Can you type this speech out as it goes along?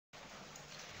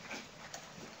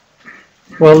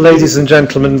Well, ladies and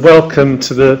gentlemen, welcome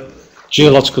to the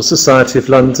Geological Society of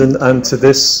London and to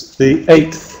this, the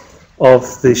 8th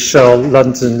of the Shell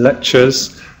London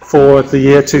lectures for the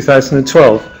year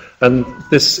 2012. And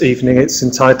this evening it's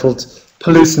entitled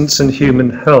Pollutants and Human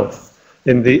Health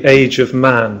in the Age of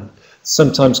Man,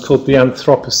 sometimes called the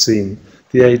Anthropocene,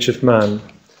 the Age of Man.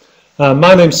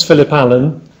 My name's Philip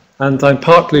Allen, and I'm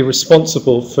partly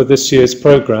responsible for this year's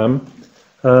programme.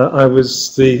 I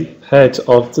was the head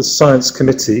of the science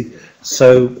committee,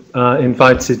 so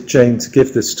invited Jane to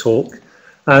give this talk.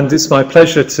 And it's my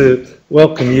pleasure to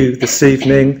welcome you this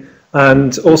evening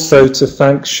and also to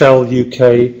thank Shell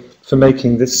UK for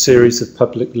making this series of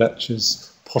public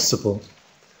lectures possible.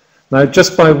 Now,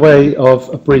 just by way of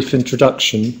a brief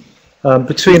introduction,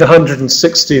 between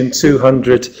 160 and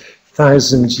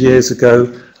 200,000 years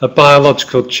ago, a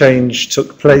biological change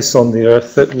took place on the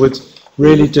Earth that would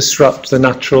really disrupt the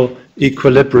natural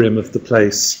equilibrium of the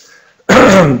place.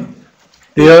 The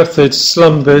Earth had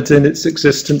slumbered in its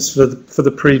existence for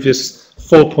the previous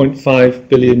 4.5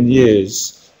 billion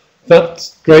years. That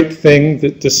great thing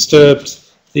that disturbed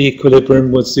the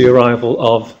equilibrium was the arrival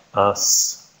of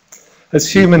us. As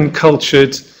human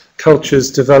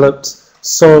cultures developed,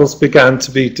 soils began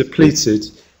to be depleted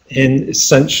in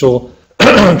essential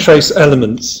trace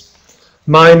elements.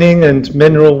 Mining and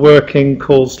mineral working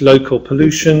caused local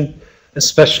pollution,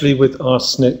 especially with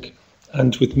arsenic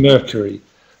and with mercury.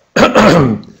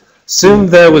 Soon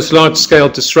there was large-scale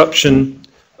disruption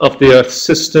of the Earth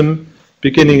system,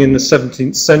 beginning in the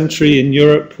 17th century in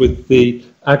Europe with the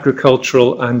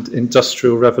agricultural and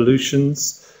industrial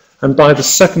revolutions. And by the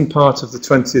second part of the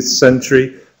 20th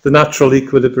century, the natural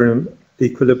equilibrium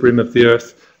of the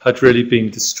Earth had really been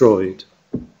destroyed.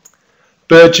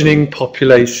 Burgeoning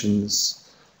populations,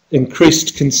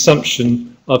 increased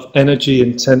consumption of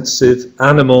energy-intensive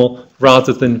animal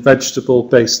rather than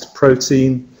vegetable-based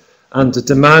protein, and a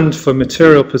demand for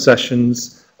material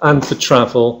possessions and for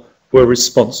travel were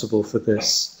responsible for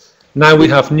this. Now we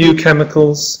have new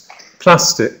chemicals,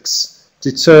 plastics,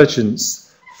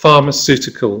 detergents,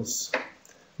 pharmaceuticals,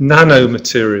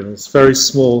 nanomaterials, very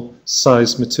small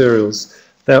size materials.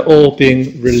 They're all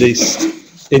being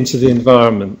released into the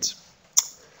environment.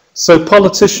 So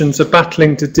politicians are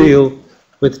battling to deal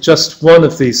with just one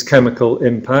of these chemical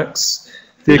impacts,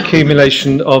 the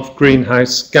accumulation of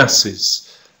greenhouse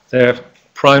gases. They're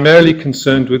primarily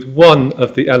concerned with one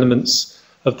of the elements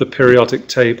of the periodic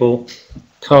table,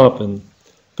 carbon.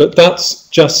 But that's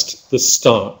just the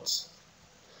start.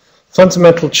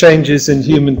 Fundamental changes in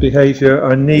human behaviour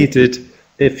are needed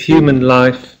if human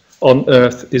life on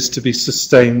Earth is to be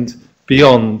sustained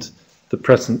beyond the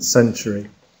present century.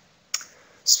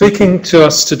 Speaking to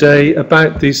us today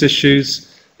about these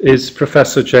issues is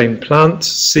Professor Jane Plant,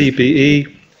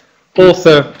 CBE,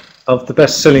 author of the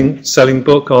best-selling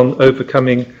book on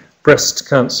overcoming breast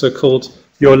cancer called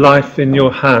Your Life in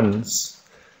Your Hands,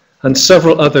 and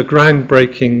several other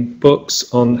groundbreaking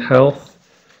books on health,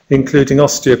 including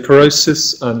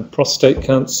osteoporosis and prostate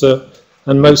cancer,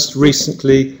 and most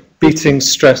recently, Beating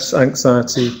Stress,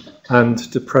 Anxiety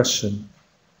and Depression.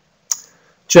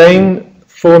 Jane,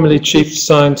 formerly Chief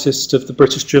Scientist of the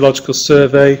British Geological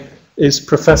Survey, is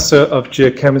Professor of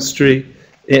Geochemistry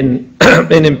in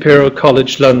Imperial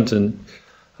College London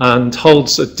and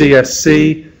holds a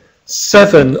DSc,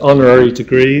 7 honorary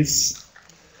degrees,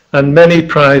 and many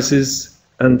prizes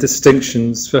and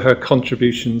distinctions for her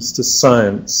contributions to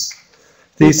science.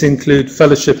 These include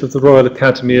Fellowship of the Royal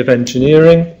Academy of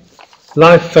Engineering,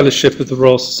 Life Fellowship of the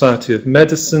Royal Society of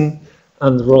Medicine,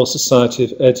 and the Royal Society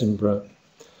of Edinburgh.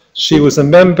 She was a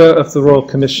member of the Royal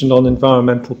Commission on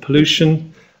Environmental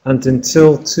Pollution and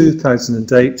until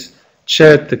 2008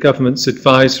 chaired the government's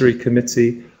Advisory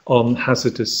Committee on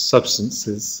Hazardous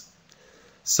Substances.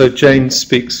 So Jane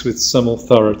speaks with some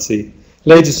authority.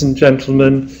 Ladies and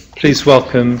gentlemen, please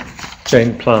welcome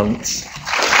Jane Plant.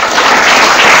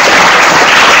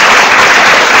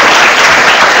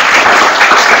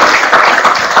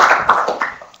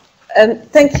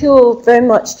 Thank you all very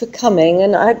much for coming,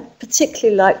 and I'd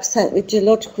particularly like to thank the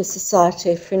Geological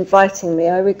Society for inviting me.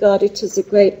 I regard it as a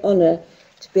great honour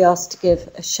to be asked to give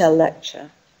a Shell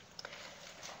lecture.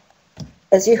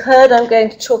 As you heard, I'm going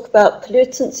to talk about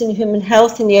pollutants in human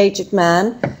health in the age of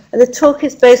man, and the talk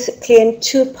is basically in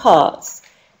 2 parts.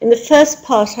 In the first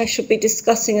part, I shall be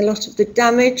discussing a lot of the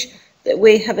damage that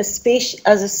we have as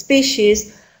a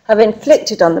species have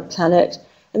inflicted on the planet,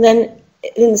 and then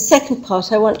in the second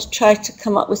part, I want to try to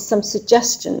come up with some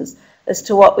suggestions as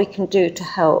to what we can do to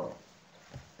help.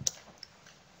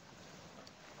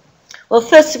 Well,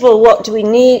 first of all, what do we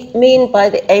mean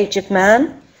by the age of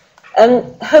man?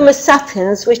 Homo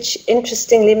sapiens, which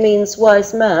interestingly means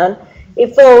wise man,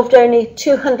 evolved only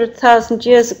 200,000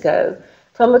 years ago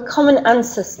from a common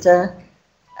ancestor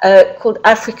called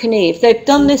African Eve. They've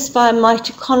done this via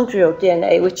mitochondrial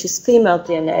DNA, which is female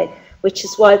DNA, which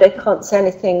is why they can't say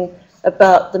anything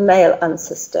about the male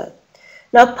ancestor.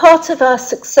 Now, part of our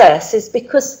success is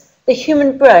because the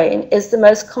human brain is the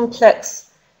most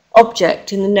complex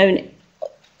object in the known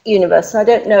universe, and I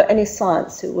don't know any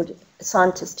scientist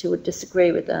who would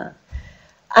disagree with that.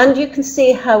 And you can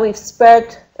see how we've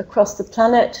spread across the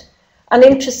planet. And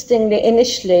interestingly,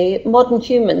 initially, modern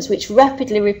humans, which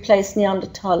rapidly replaced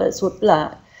Neanderthals, were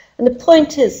black. And the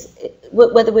point is,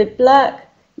 whether we're black,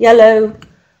 yellow,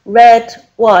 red,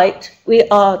 white, we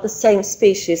are the same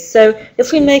species. So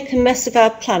if we make a mess of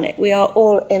our planet, we are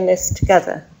all in this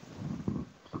together.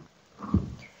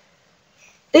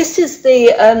 This is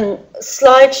the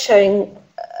slide showing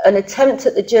an attempt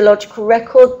at the geological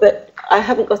record, but I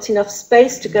haven't got enough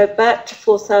space to go back to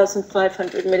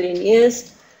 4,500 million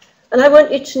years. And I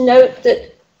want you to note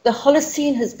that the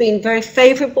Holocene has been very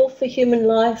favourable for human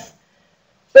life,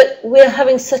 but we're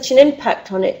having such an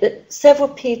impact on it that several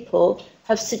people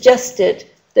have suggested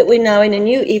that we're now in a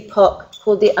new epoch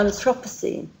called the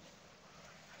Anthropocene.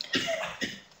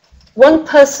 One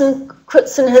person,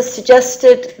 Crutzen, has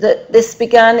suggested that this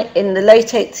began in the late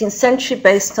 18th century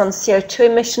based on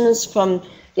CO2 emissions from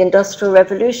the Industrial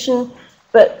Revolution,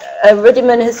 but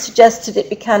Rudiman has suggested it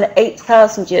began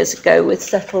 8,000 years ago with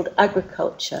settled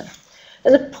agriculture.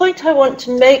 And the point I want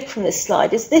to make from this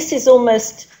slide is this is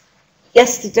almost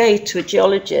yesterday to a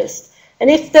geologist. And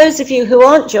if those of you who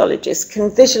aren't geologists can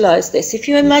visualize this, if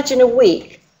you imagine a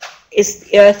week is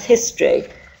Earth history,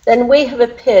 then we have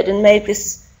appeared and made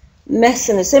this mess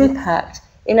and its impact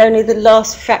in only the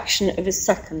last fraction of a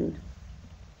second.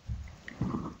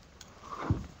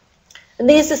 And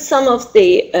these are some of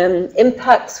the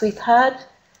impacts we've had.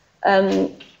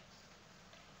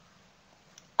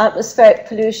 Atmospheric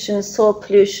pollution, soil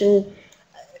pollution,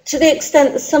 to the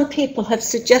extent that some people have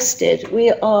suggested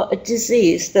we are a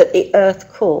disease that the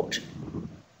Earth caught.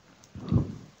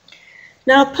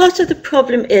 Now, part of the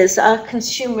problem is our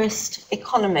consumerist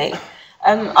economy.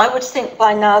 I would think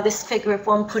by now this figure of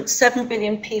 1.7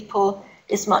 billion people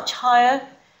is much higher.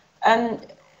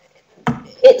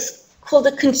 It's called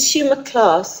the consumer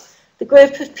class, the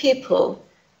group of people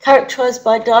characterized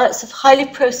by diets of highly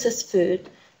processed food,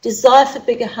 desire for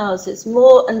bigger houses,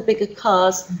 more and bigger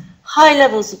cars, high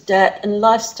levels of debt, and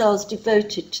lifestyles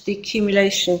devoted to the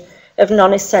accumulation of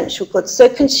non-essential goods. So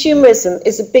consumerism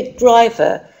is a big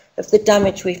driver of the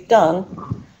damage we've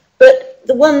done. But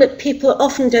the one that people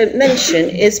often don't mention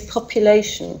is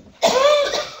population.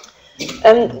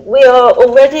 We are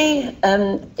already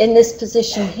in this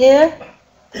position here,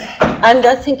 and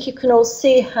I think you can all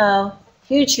see how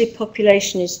hugely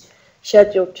population is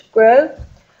scheduled to grow.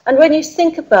 And when you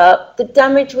think about the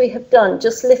damage we have done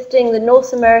just lifting the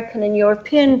North American and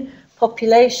European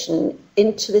population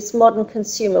into this modern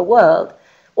consumer world,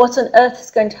 what on earth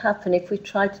is going to happen if we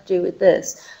try to do with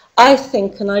this? I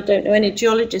think, and I don't know any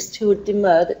geologist who would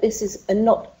demur, that this is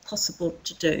not possible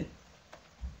to do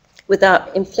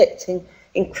without inflicting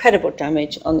incredible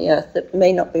damage on the earth that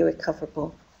may not be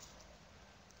recoverable.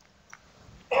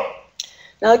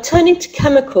 Now, turning to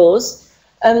chemicals,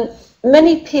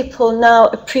 many people now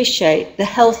appreciate the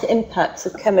health impacts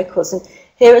of chemicals, and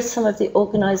here are some of the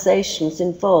organizations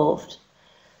involved.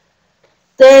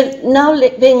 They're now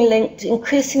being linked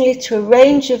increasingly to a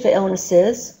range of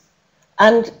illnesses,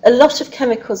 and a lot of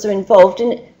chemicals are involved.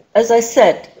 And as I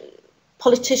said,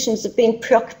 politicians have been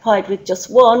preoccupied with just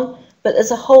one, but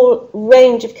there's a whole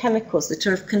range of chemicals that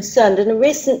are of concern. And a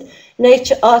recent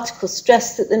Nature article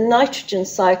stressed that the nitrogen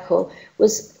cycle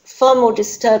was far more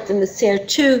disturbed than the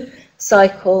CO2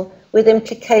 cycle, with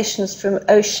implications from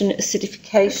ocean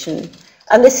acidification.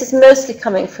 And this is mostly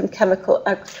coming from chemical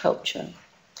agriculture.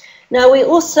 Now, we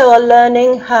also are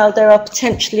learning how there are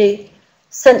potentially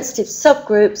sensitive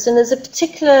subgroups, and there's a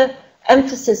particular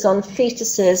emphasis on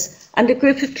fetuses and a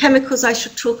group of chemicals I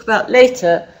shall talk about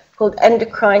later called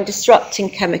endocrine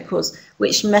disrupting chemicals,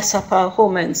 which mess up our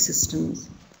hormone systems.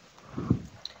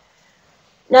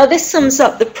 Now, this sums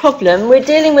up the problem. We're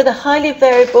dealing with a highly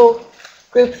variable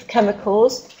group of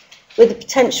chemicals with the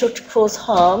potential to cause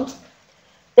harm.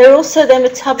 There are also their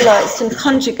metabolites and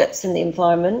conjugates in the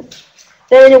environment.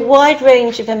 They're in a wide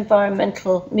range of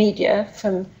environmental media,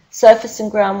 from surface and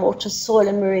groundwater, soil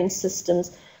and marine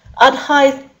systems, at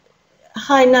high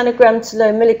nanogram to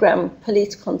low milligram per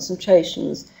litre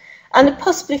concentrations. And the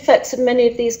possible effects of many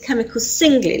of these chemicals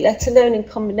singly, let alone in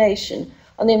combination,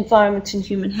 on the environment and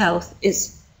human health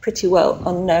is pretty well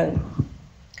unknown.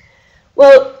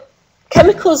 Well,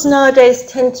 Chemicals nowadays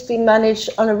tend to be managed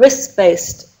on a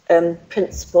risk-based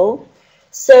principle.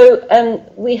 So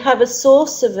we have a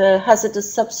source of a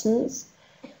hazardous substance,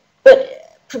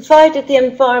 but provided the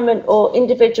environment or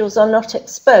individuals are not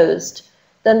exposed,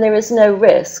 then there is no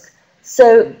risk.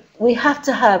 So we have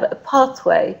to have a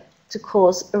pathway to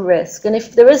cause a risk. And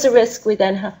if there is a risk, we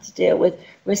then have to deal with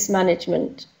risk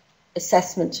management,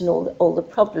 assessment, and all the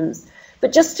problems.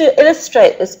 But just to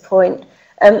illustrate this point,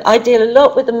 I deal a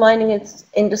lot with the mining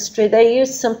industry. They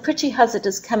use some pretty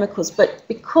hazardous chemicals, but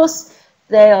because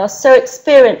they are so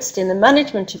experienced in the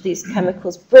management of these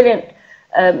chemicals, brilliant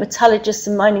metallurgists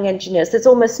and mining engineers, there's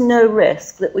almost no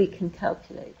risk that we can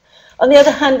calculate. On the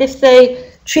other hand, if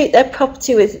they treat their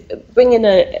property with, bring in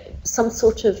some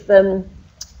sort of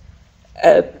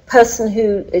a person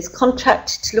who is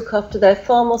contracted to look after their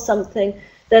farm or something,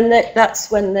 then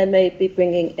that's when they may be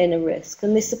bringing in a risk.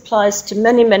 And this applies to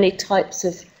many, many types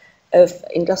of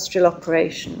industrial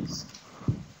operations.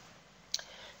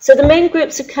 So the main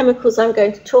groups of chemicals I'm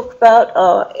going to talk about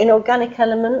are inorganic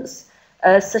elements,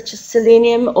 such as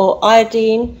selenium or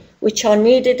iodine, which are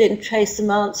needed in trace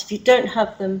amounts. If you don't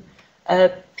have them,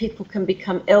 people can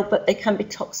become ill, but they can be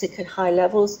toxic at high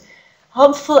levels.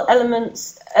 Harmful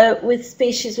elements with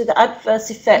species with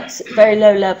adverse effects at very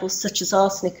low levels, such as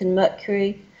arsenic and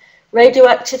mercury.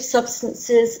 Radioactive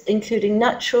substances, including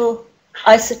natural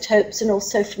isotopes and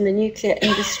also from the nuclear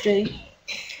industry.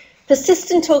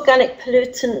 Persistent organic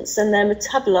pollutants and their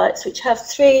metabolites, which have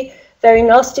three very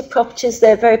nasty properties.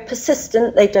 They're very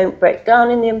persistent, they don't break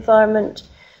down in the environment.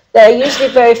 They're usually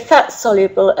very fat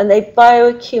soluble and they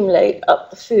bioaccumulate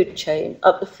up the food chain,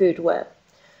 up the food web.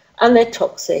 And they're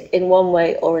toxic in one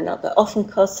way or another, often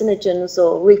carcinogens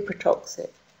or reprotoxic.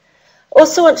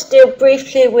 Also want to deal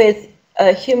briefly with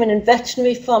human and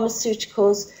veterinary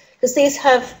pharmaceuticals, because these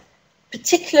have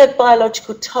particular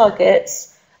biological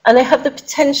targets and they have the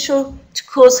potential to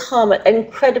cause harm at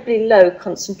incredibly low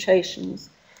concentrations.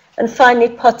 And finally,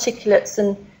 particulates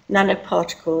and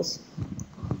nanoparticles.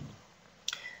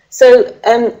 So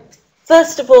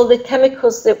first of all, the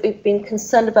chemicals that we've been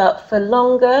concerned about for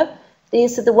longer,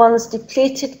 these are the ones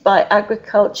depleted by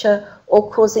agriculture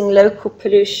or causing local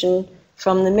pollution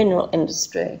from the mineral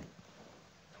industry.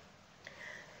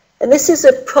 And this is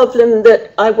a problem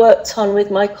that I worked on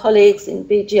with my colleagues in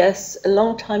BGS a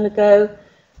long time ago.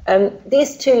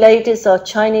 These two ladies are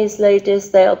Chinese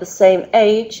ladies, they are the same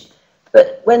age,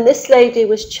 but when this lady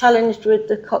was challenged with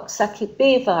the Coxsackie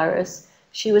bee virus,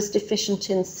 she was deficient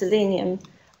in selenium,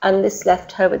 and this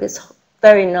left her with this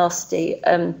very nasty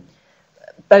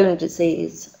bone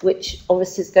disease, which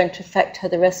obviously is going to affect her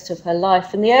the rest of her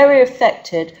life. And the area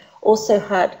affected also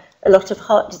had a lot of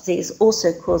heart disease,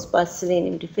 also caused by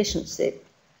selenium deficiency.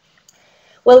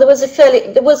 Well, there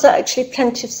was actually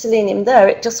plenty of selenium there,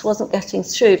 it just wasn't getting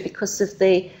through because of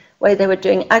the way they were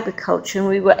doing agriculture, and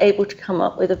we were able to come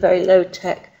up with a very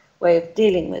low-tech way of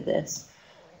dealing with this.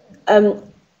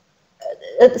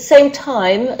 At the same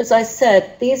time, as I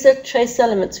said, these are trace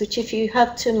elements which, if you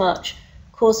have too much,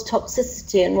 cause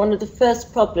toxicity, and one of the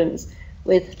first problems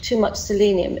with too much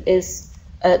selenium is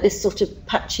this sort of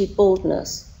patchy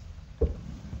baldness.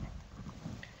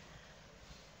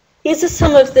 These are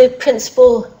some of the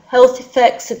principal health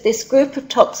effects of this group of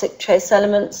toxic trace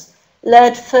elements.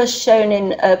 Lead first shown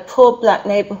in poor black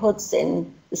neighbourhoods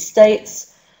in the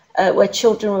States, where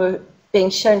children were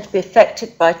being shown to be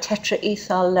affected by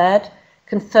tetraethyl lead,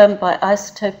 confirmed by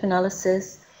isotope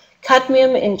analysis.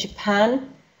 Cadmium in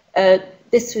Japan.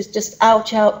 This was just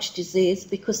ouch disease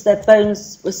because their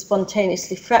bones were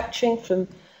spontaneously fracturing from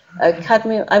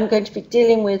cadmium. I'm going to be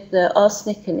dealing with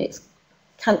arsenic and its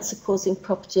cancer-causing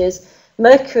properties.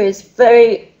 Mercury is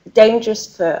very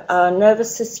dangerous for our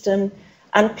nervous system,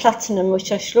 and platinum,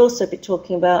 which I shall also be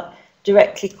talking about,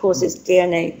 directly causes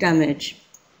DNA damage.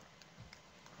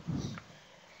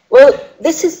 Well,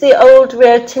 this is the old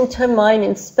Rio Tinto mine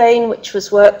in Spain, which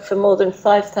was worked for more than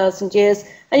 5,000 years,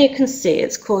 and you can see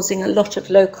it's causing a lot of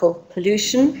local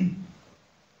pollution.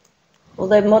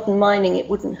 Although modern mining, it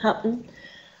wouldn't happen.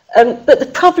 But the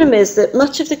problem is that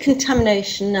much of the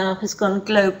contamination now has gone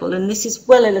global, and this is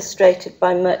well illustrated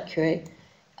by mercury.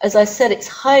 As I said, it's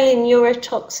highly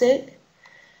neurotoxic.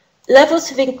 Levels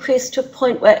have increased to a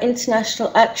point where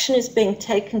international action is being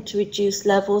taken to reduce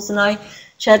levels, and I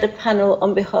chaired a panel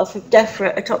on behalf of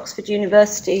DEFRA at Oxford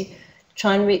University to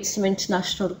try and reach some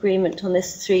international agreement on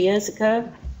this 3 years ago.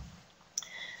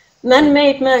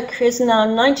 Man-made mercury is now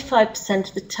 95%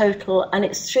 of the total, and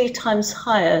it's 3 times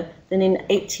higher than in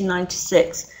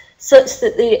 1896, such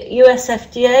that the US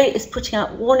FDA is putting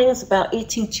out warnings about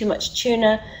eating too much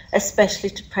tuna, especially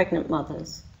to pregnant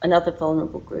mothers and other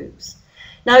vulnerable groups.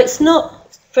 Now, it's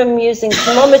not from using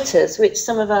thermometers, which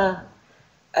some of our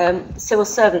civil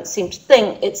servants seem to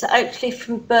think, it's actually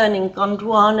from burning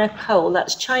Gondwana coal,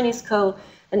 that's Chinese coal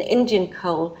and Indian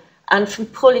coal, and from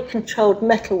poorly controlled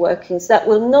metal workings. That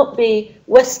will not be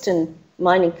Western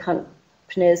mining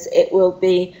companies, it will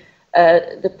be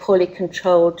the poorly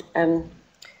controlled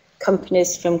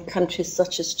companies from countries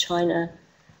such as China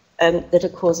that are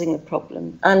causing the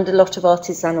problem, and a lot of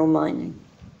artisanal mining.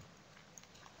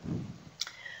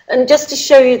 And just to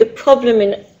show you the problem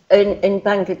in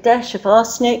Bangladesh of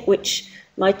arsenic, which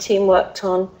my team worked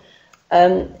on,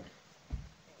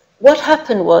 what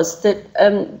happened was that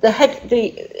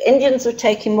the Indians were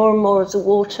taking more and more of the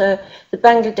water, the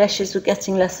Bangladeshis were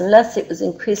getting less and less, it was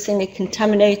increasingly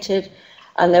contaminated,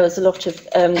 and there was a lot of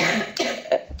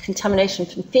contamination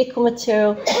from fecal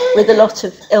material with a lot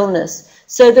of illness.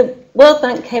 So the World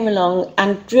Bank came along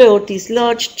and drilled these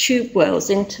large tube wells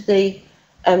into the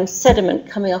sediment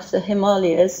coming off the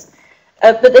Himalayas,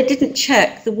 but they didn't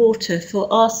check the water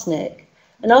for arsenic.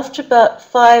 And after about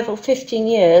 5 or 15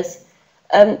 years,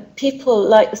 people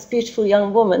like this beautiful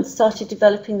young woman started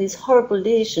developing these horrible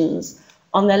lesions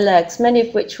on their legs, many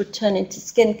of which would turn into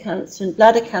skin cancer, and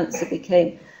bladder cancer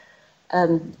became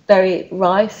very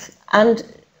rife. And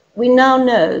we now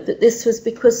know that this was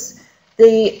because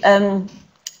the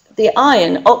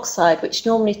iron oxide, which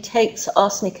normally takes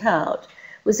arsenic out,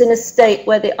 was in a state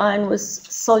where the iron was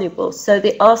soluble, so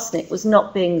the arsenic was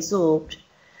not being absorbed.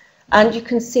 And you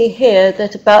can see here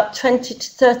that about 20 to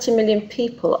 30 million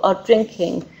people are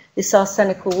drinking this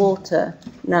arsenical water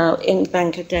now in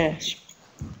Bangladesh.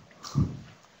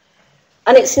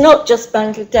 And it's not just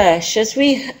Bangladesh. As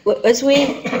we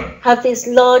have these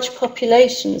large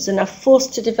populations and are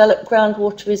forced to develop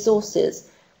groundwater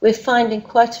resources, we're finding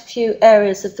quite a few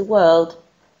areas of the world,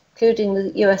 including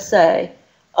the USA,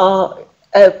 are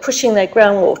pushing their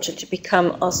groundwater to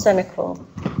become arsenical.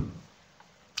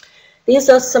 These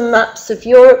are some maps of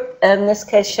Europe, in this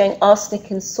case showing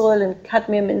arsenic in soil and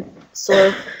cadmium in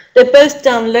soil. They're both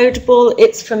downloadable.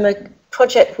 It's from a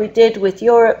project we did with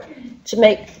Europe to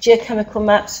make geochemical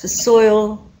maps for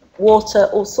soil, water,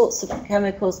 all sorts of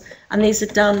chemicals, and these are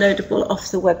downloadable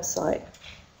off the website.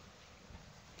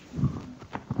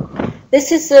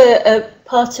 This is a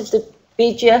part of the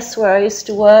BGS where I used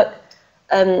to work,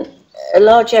 a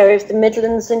large area of the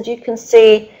Midlands, and you can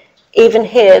see even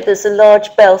here there's a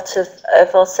large belt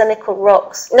of arsenical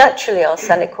rocks, naturally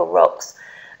arsenical rocks,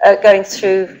 going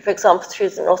through, for example, through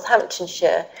the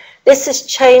Northamptonshire. This has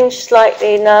changed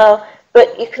slightly now,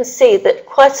 but you can see that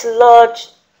quite a large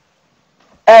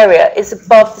area is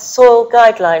above the soil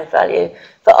guideline value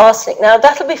for arsenic. Now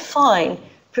that'll be fine,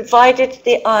 provided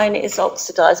the iron is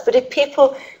oxidized. But if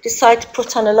people decide to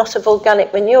put on a lot of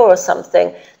organic manure or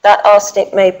something, that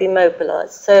arsenic may be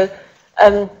mobilized. So,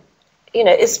 you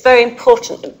know, it's very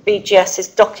important that BGS is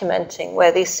documenting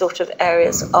where these sort of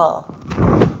areas are.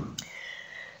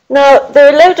 Now, there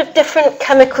are a load of different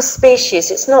chemical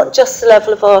species. It's not just the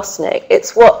level of arsenic,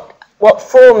 it's what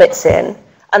form it's in,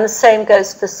 and the same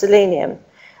goes for selenium.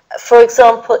 For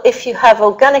example, if you have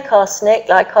organic arsenic,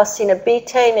 like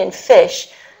arsenobutane in fish,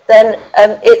 then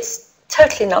it's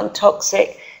totally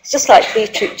non-toxic. It's just like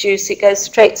beetroot juice, it goes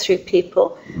straight through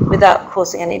people without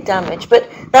causing any damage. But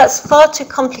that's far too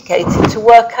complicated to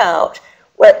work out.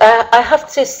 Well, I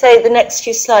have to say the next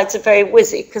few slides are very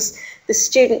whizzy, because the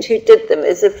student who did them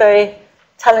is a very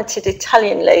talented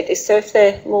Italian lady, so if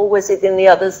they're more whizzy than the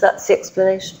others, that's the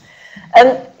explanation.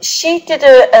 She did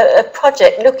a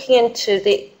project looking into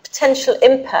the potential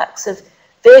impacts of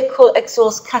vehicle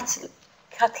exhaust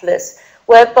catalysts,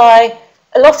 whereby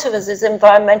a lot of us as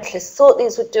environmentalists thought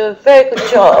these would do a very good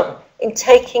job in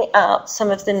taking out some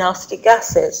of the nasty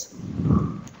gases.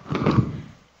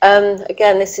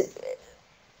 Again, this is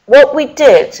what we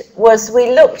did was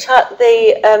we looked at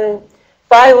the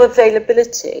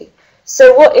bioavailability.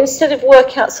 So instead of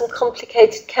working out some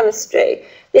complicated chemistry,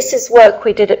 this is work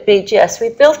we did at BGS. We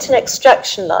built an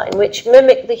extraction line which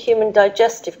mimicked the human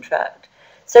digestive tract.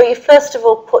 So you first of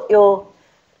all put your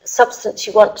substance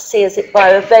you want to see is it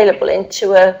bioavailable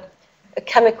into a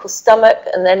chemical stomach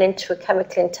and then into a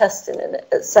chemical intestine,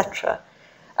 etc.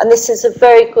 And this is a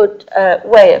very good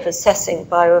way of assessing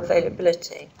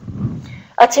bioavailability.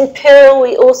 At Imperial,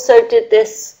 we also did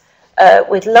this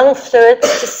with lung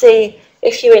fluids to see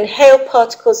if you inhale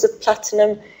particles of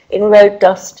platinum in road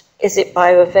dust, is it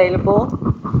bioavailable?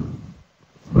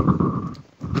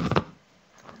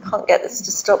 Can't get this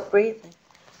to stop breathing.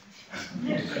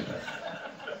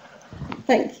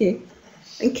 Thank you.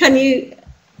 And can you...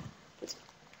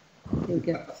 Here we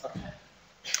go.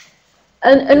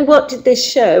 And what did this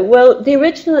show? Well, the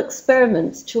original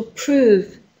experiments to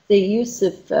prove the use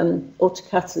of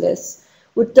autocatalysts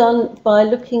were done by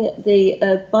looking at the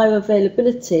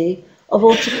bioavailability of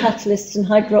autocatalysts and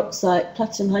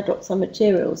platinum hydroxide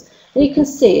materials. And you can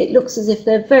see it looks as if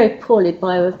they're very poorly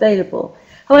bioavailable.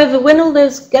 However, when all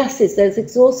those gases, those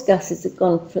exhaust gases have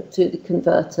gone through the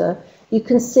converter, you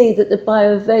can see that the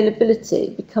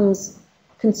bioavailability becomes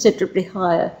considerably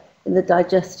higher in the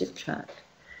digestive tract.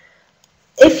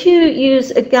 If you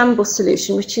use a Gamble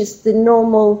solution, which is the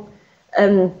normal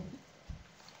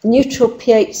neutral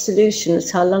pH solution,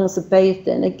 that's how lungs are bathed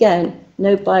in, again,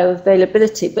 no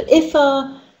bioavailability. But if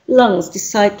our lungs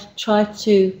decide to try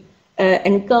to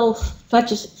engulf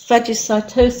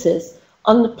phagocytosis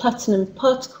on the platinum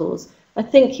particles, I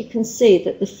think you can see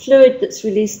that the fluid that's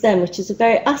released then, which is a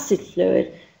very acid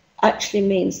fluid, actually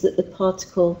means that the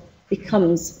particle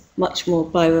becomes much more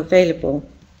bioavailable.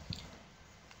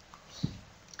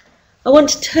 I want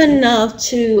to turn now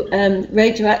to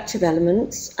radioactive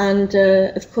elements, and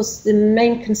of course the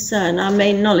main concern, our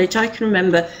main knowledge. I can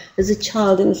remember as a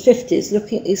child in the 50s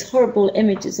looking at these horrible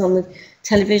images on the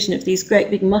television of these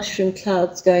great big mushroom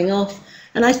clouds going off,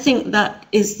 and I think that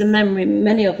is the memory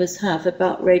many of us have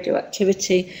about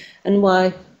radioactivity and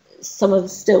why some of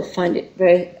us still find it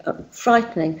very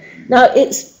frightening. Now,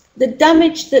 it's the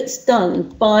damage that's done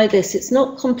by this. It's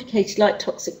not complicated like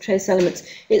toxic trace elements.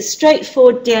 It's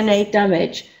straightforward DNA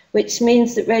damage, which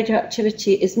means that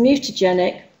radioactivity is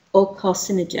mutagenic or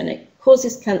carcinogenic,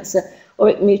 causes cancer, or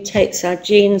it mutates our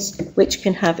genes, which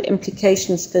can have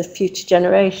implications for future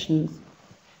generations.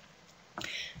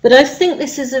 But I think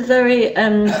this is a very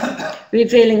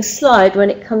revealing slide when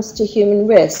it comes to human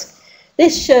risk.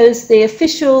 This shows the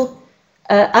official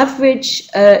average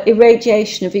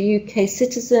irradiation of a UK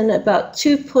citizen, about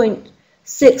 2.6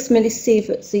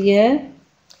 millisieverts a year.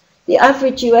 The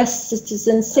average US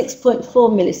citizen, 6.4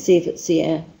 millisieverts a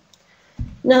year.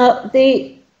 Now,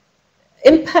 the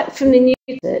impact from the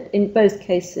nuclear in both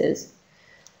cases,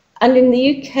 and in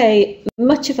the UK,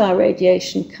 much of our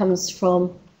radiation comes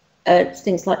from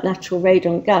things like natural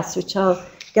radon gas, which I'll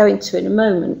go into in a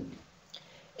moment.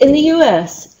 In the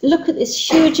US, look at this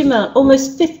huge amount,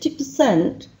 almost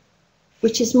 50%,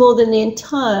 which is more than the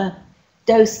entire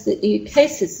dose that the UK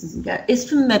citizens get, is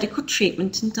from medical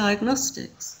treatment and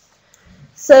diagnostics.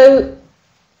 So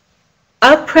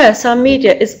our press, our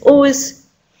media, is always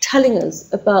telling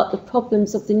us about the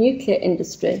problems of the nuclear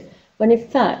industry, when in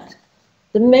fact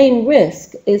the main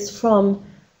risk is from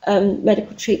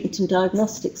medical treatment and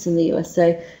diagnostics in the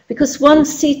USA, because one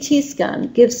CT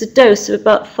scan gives a dose of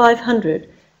about 500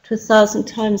 to 1,000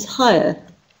 times higher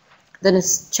than a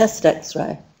chest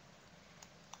X-ray.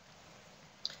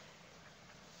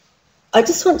 I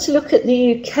just want to look at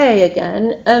the UK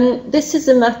again. This is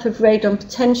a map of radon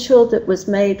potential that was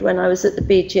made when I was at the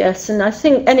BGS, and I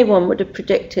think anyone would have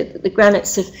predicted that the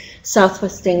granites of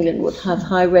southwest England would have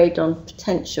high radon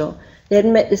potential. They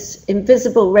emit this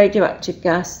invisible radioactive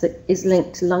gas that is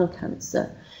linked to lung cancer.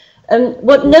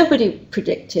 What nobody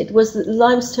predicted was that the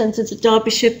limestones of the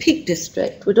Derbyshire Peak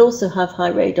District would also have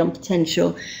high radon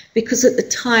potential, because at the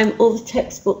time all the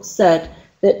textbooks said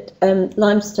that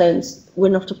limestones were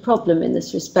not a problem in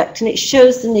this respect, and it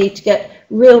shows the need to get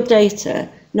real data,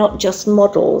 not just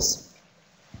models.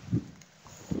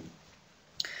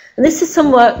 And this is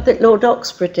some work that Lord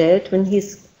Oxborough did when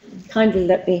he's kindly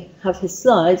let me have his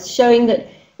slides, showing that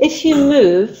if you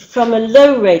move from a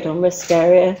low radon risk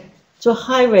area to a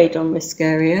high radon risk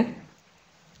area,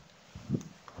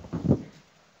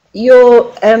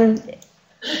 your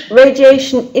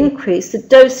radiation increase, the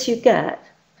dose you get,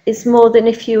 is more than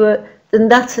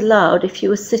that allowed if you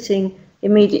were sitting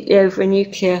immediately over a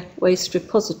nuclear waste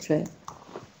repository.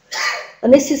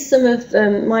 And this is some of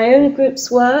my own group's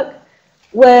work,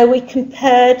 where we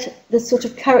compared the sort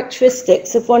of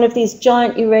characteristics of one of these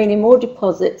giant uranium ore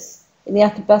deposits in the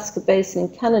Athabasca Basin in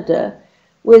Canada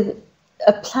with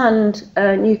a planned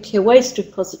nuclear waste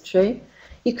repository.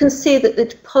 You can see that the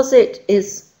deposit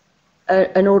is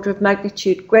an order of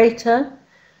magnitude greater,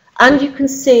 and you can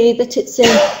see that it's in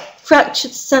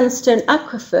fractured sandstone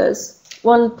aquifers,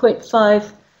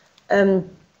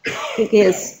 1.5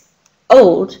 years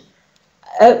old,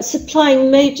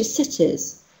 supplying major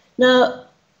cities. Now,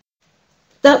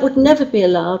 that would never be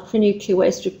allowed for a nuclear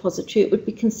waste repository. It would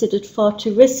be considered far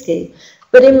too risky.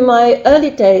 But in my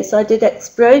early days, I did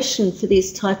exploration for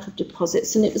these type of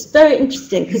deposits, and it was very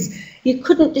interesting because you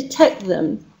couldn't detect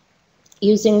them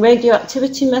using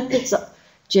radioactivity methods,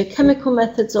 geochemical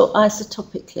methods, or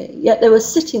isotopically. Yet they were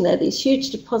sitting there, these huge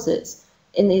deposits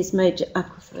in these major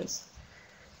aquifers.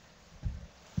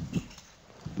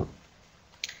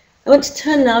 I want to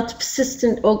turn now to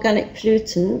persistent organic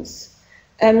pollutants.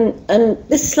 And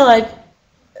this slide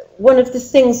one of the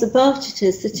things about it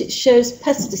is that it shows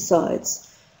pesticides.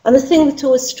 And the thing that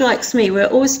always strikes me, we're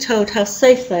always told how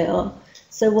safe they are,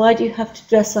 so why do you have to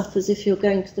dress up as if you're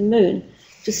going to the moon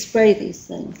to spray these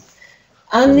things?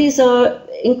 And these are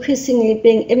increasingly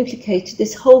being implicated,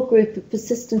 this whole group of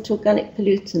persistent organic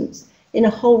pollutants, in a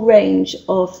whole range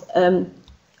of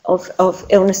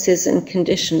illnesses and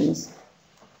conditions.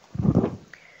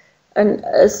 And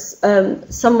as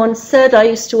someone said, I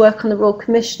used to work on the Royal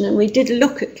Commission, and we did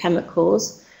look at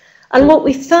chemicals. And what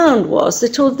we found was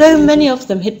that although many of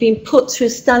them had been put through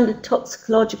standard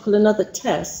toxicological and other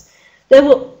tests, there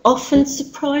were often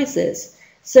surprises.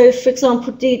 So, for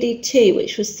example, DDT,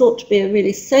 which was thought to be a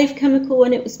really safe chemical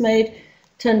when it was made,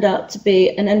 turned out to be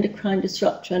an endocrine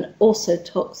disruptor and also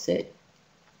toxic.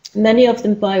 Many of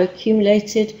them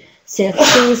bioaccumulated,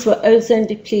 CFCs were ozone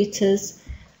depleters,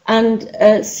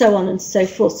 and so on and so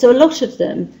forth. So a lot of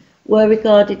them were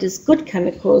regarded as good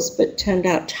chemicals, but turned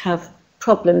out to have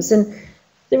problems. And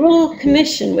the Royal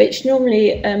Commission, which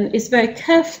normally is very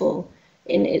careful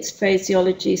in its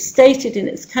phraseology, stated in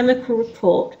its chemical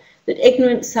report that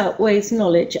ignorance outweighs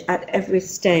knowledge at every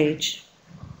stage.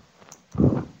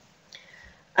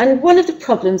 And one of the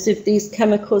problems of these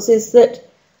chemicals is that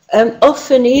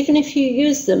often, even if you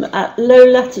use them at low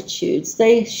latitudes,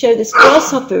 they show this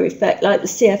grasshopper effect like the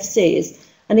CFCs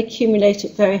and accumulate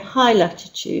at very high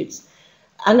latitudes.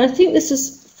 And I think this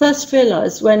was first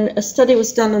realised when a study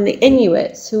was done on the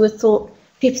Inuits, who were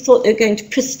people thought they were going to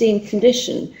pristine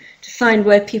condition to find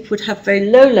where people would have very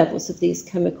low levels of these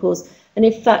chemicals. And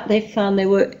in fact, they found they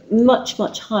were much,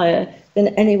 much higher than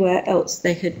anywhere else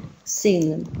they had seen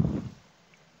them.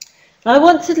 I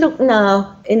want to look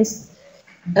now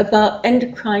about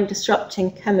endocrine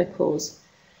disrupting chemicals,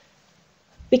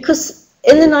 because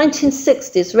in the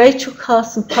 1960s, Rachel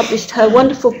Carson published her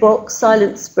wonderful book,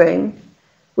 Silent Spring,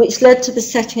 which led to the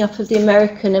setting up of the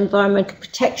American Environmental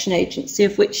Protection Agency,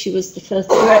 of which she was the first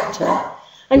director.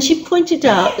 And she pointed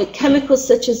out that chemicals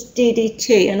such as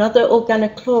DDT and other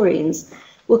organochlorines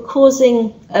were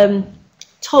causing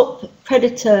top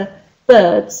predator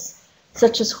birds,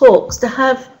 such as hawks, to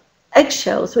have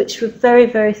eggshells which were very,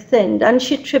 very thin. And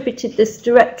she attributed this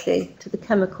directly to the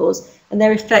chemicals and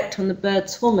their effect on the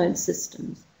bird's hormone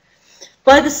systems.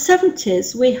 By the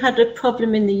 70s, we had a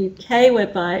problem in the UK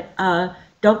whereby our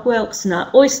dog whelks and our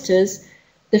oysters,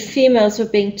 the females were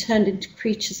being turned into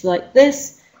creatures like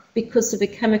this because of a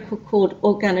chemical called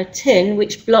organotin,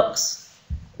 which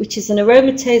is an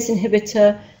aromatase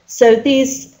inhibitor. So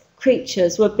these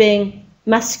creatures were being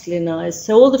masculinized.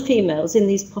 So all the females in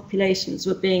these populations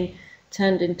were being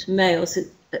turned into males,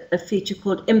 a feature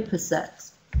called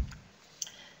impersex.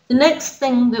 The next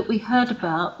thing that we heard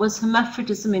about was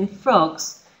hermaphrodism in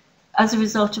frogs as a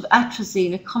result of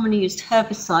atrazine, a commonly used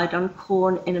herbicide on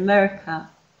corn in America.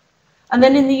 And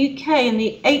then in the UK in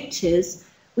the 80s,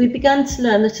 we began to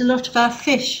learn that a lot of our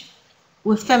fish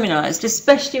were feminized,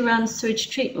 especially around sewage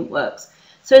treatment works.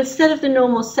 So instead of the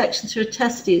normal sections through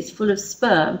testes full of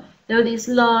sperm, there were these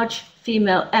large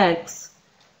female eggs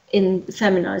in the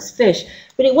feminized fish.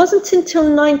 But it wasn't until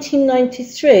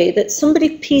 1993 that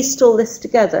somebody pieced all this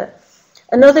together.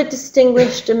 Another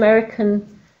distinguished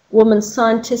American woman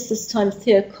scientist, this time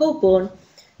Thea Colborn,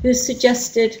 who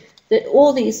suggested that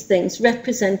all these things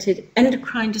represented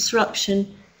endocrine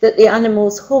disruption, that the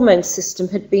animal's hormone system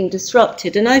had been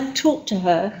disrupted. And I talked to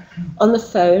her on the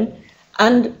phone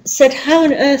and said, how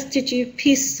on earth did you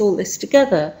piece all this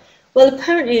together? Well,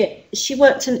 apparently she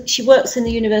works in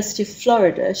the University of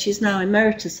Florida. She's now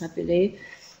emeritus, I believe.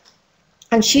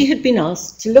 And she had been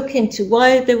asked to look into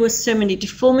why there were so many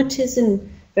deformities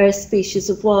in various species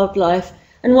of wildlife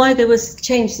and why there was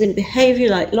changes in behavior,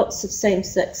 like lots of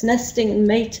same-sex nesting and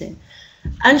mating.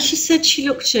 And she said she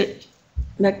looked at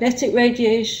magnetic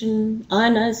radiation,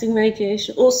 ionizing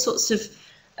radiation, all sorts of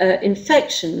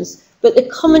infections, but the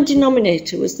common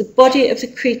denominator was the body of the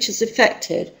creatures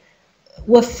affected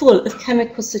were full of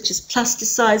chemicals such as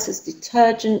plasticizers,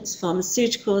 detergents,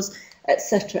 pharmaceuticals,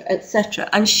 etc., etc.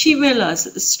 And she realized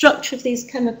that the structure of these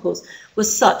chemicals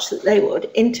was such that they would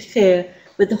interfere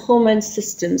with the hormone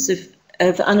systems of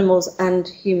animals and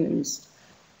humans.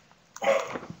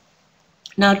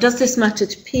 Now, does this matter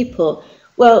to people?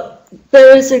 Well,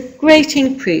 there is a great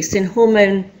increase in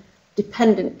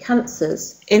hormone-dependent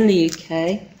cancers in the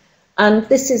UK, and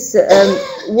this is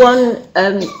one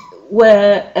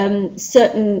where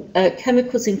certain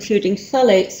chemicals, including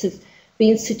phthalates, have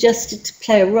been suggested to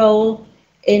play a role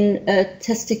in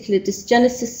testicular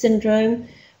dysgenesis syndrome,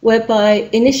 whereby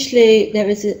initially there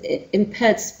is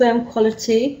impaired sperm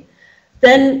quality,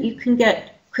 then you can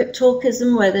get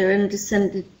cryptorchism, where there are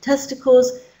undescended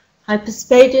testicles,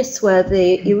 Hypospadis, where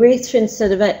the urethra,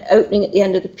 instead of opening at the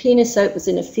end of the penis, opens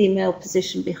in a female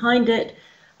position behind it.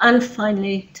 And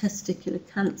finally, testicular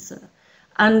cancer.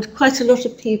 And quite a lot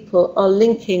of people are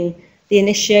linking the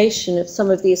initiation of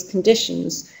some of these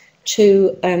conditions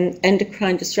to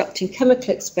endocrine disrupting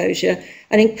chemical exposure,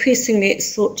 and increasingly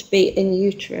it's thought to be in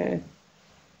utero.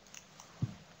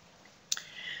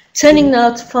 Turning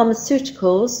now to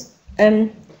pharmaceuticals,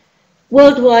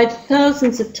 worldwide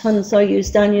thousands of tons are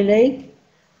used annually,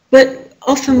 but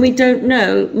often we don't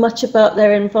know much about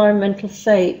their environmental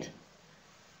fate.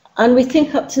 And we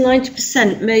think up to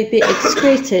 90% may be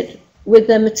excreted with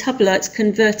their metabolites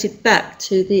converted back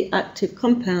to the active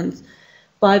compounds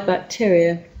by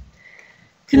bacteria.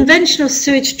 Conventional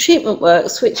sewage treatment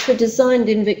works, which were designed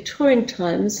in Victorian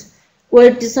times, were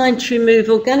designed to remove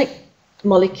organic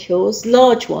molecules,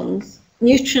 large ones,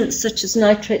 nutrients such as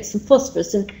nitrates and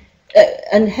phosphorus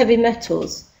and heavy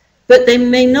metals, but they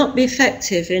may not be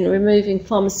effective in removing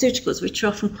pharmaceuticals, which are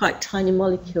often quite tiny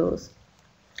molecules.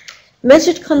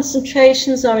 Measured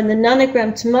concentrations are in the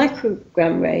nanogram to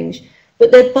microgram range,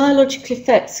 but their biological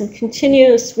effects and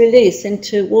continuous release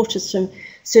into waters from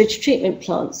sewage treatment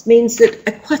plants means that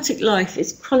aquatic life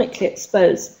is chronically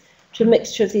exposed to a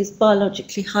mixture of these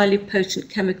biologically highly potent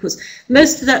chemicals.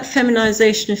 Most of that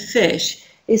feminization of fish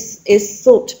is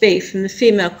thought to be from the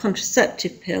female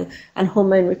contraceptive pill and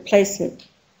hormone replacement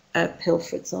pill,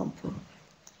 for example.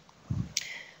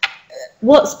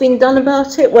 What's been done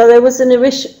about it? Well, there was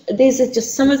these are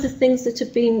just some of the things that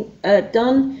have been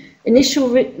done. Initial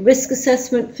risk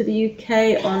assessment for the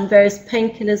UK on various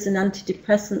painkillers and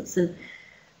antidepressants and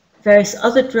various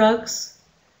other drugs.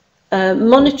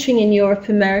 Monitoring in Europe,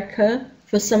 America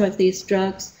for some of these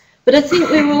drugs. But I think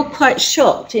we were all quite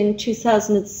shocked in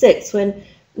 2006 when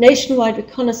nationwide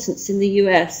reconnaissance in the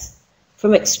US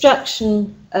from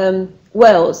extraction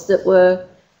wells that were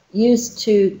used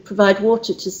to provide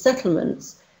water to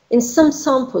settlements. In some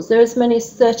samples, there are as many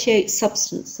as 38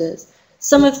 substances.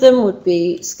 Some of them would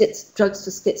be drugs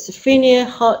for schizophrenia,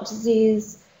 heart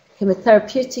disease,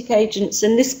 chemotherapeutic agents,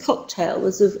 and this cocktail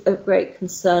was of great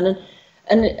concern.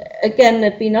 And again,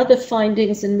 there have been other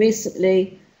findings, and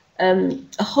recently a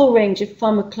whole range of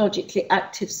pharmacologically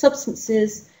active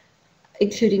substances,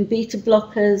 including beta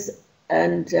blockers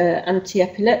and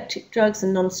anti-epileptic drugs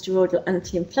and non-steroidal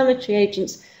anti-inflammatory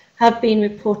agents, have been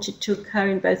reported to occur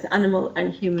in both animal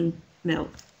and human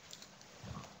milk.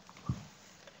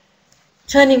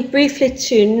 Turning briefly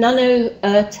to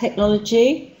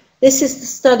nanotechnology, this is the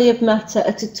study of matter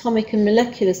at atomic and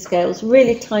molecular scales,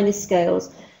 really tiny scales,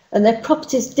 and their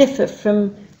properties differ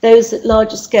from those at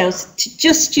larger scales. To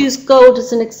just use gold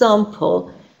as an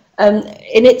example,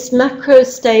 in its macro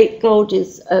state, gold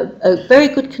is a very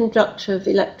good conductor of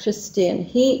electricity and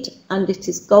heat, and it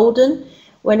is golden.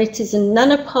 When it is in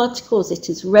nanoparticles, it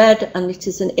is red, and it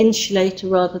is an insulator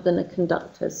rather than a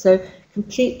conductor. So,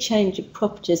 complete change of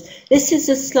properties. This is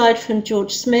a slide from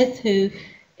George Smith, who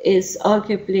is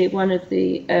arguably one of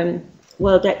the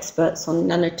world experts on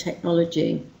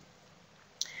nanotechnology.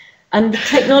 And the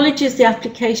technology is the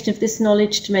application of this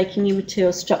knowledge to making new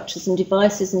material structures and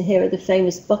devices, and here are the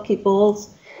famous buckyballs.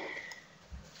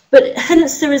 But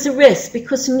hence there is a risk,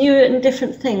 because new and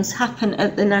different things happen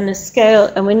at the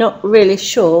nanoscale, and we're not really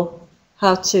sure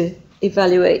how to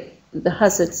evaluate the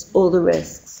hazards or the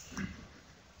risks.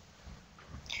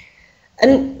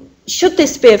 And should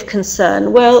this be of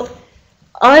concern? Well,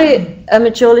 I am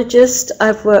a geologist.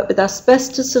 I've worked with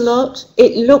asbestos a lot.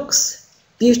 It looks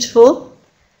beautiful.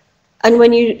 And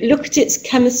when you look at its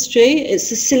chemistry,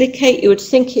 it's a silicate. You would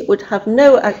think it would have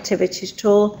no activity at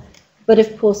all. But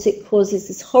of course, it causes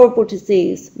this horrible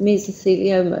disease,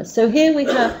 mesothelioma. So here we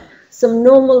have some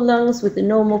normal lungs with the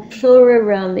normal pleura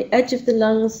around the edge of the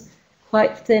lungs,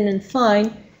 quite thin and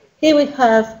fine. Here we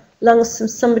have lungs from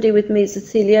somebody with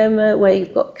mesothelioma, where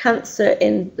you've got cancer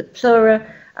in the pleura,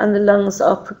 and the lungs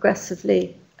are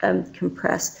progressively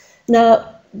compressed.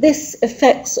 Now, this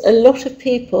affects a lot of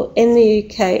people in the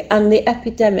UK, and the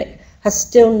epidemic has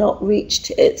still not reached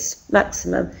its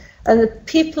maximum. And the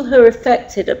people who are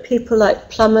affected are people like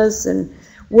plumbers and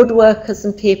woodworkers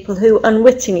and people who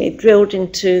unwittingly drilled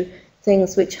into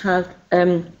things which have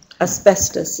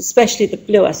asbestos, especially the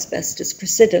blue asbestos,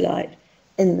 prasidolite,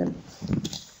 in them.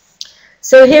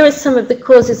 So here are some of the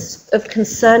causes of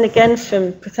concern, again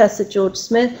from Professor George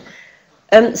Smith.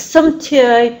 Some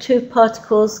TiO2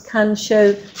 particles can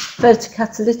show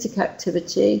photocatalytic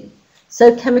activity,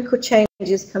 so chemical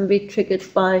changes can be triggered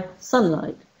by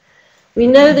sunlight. We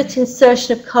know that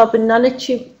insertion of carbon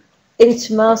nanotube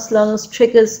into mouse lungs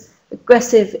triggers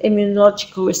aggressive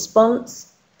immunological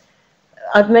response.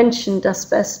 I've mentioned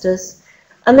asbestos.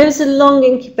 And there's a long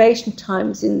incubation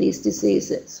times in these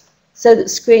diseases, so that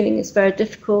screening is very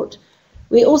difficult.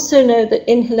 We also know that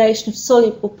inhalation of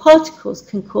soluble particles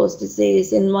can cause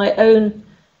disease. In my own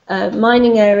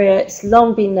mining area, it's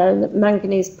long been known that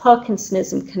manganese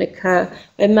Parkinsonism can occur,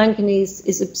 where manganese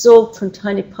is absorbed from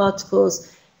tiny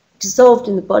particles, dissolved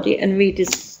in the body and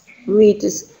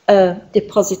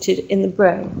deposited in the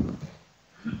brain.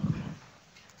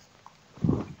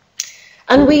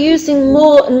 And we're using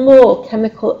more and more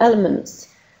chemical elements,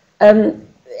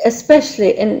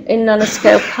 especially in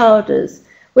nanoscale powders.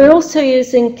 We're also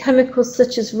using chemicals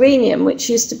such as rhenium, which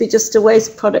used to be just a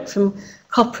waste product from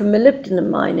copper and molybdenum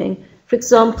mining, for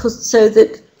example, so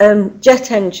that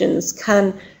jet engines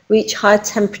can reach higher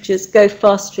temperatures, go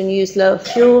faster and use lower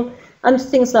fuel. And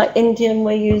things like indium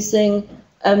we're using,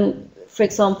 for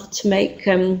example, to make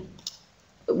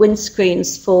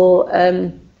windscreens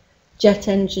for jet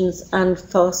engines and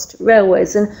fast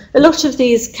railways. And a lot of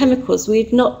these chemicals,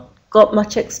 we've not got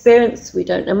much experience, we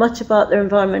don't know much about their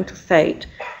environmental fate,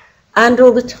 and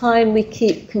all the time we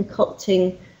keep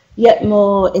concocting yet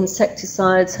more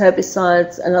insecticides,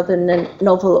 herbicides and other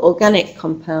novel organic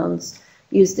compounds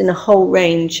used in a whole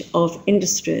range of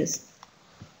industries.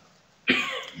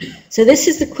 So this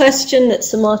is the question that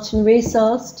Sir Martin Rees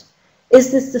asked: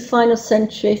 is this the final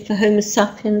century for Homo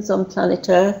sapiens on planet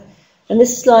Earth? And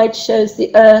this slide shows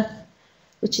the Earth,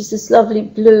 which is this lovely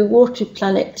blue watery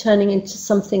planet, turning into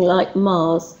something like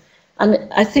Mars.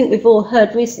 And I think we've all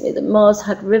heard recently that Mars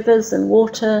had rivers and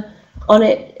water on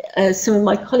it. Some of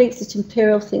my colleagues at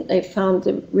Imperial think they've found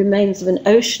the remains of an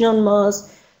ocean on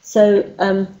Mars. So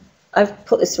I've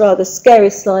put this rather scary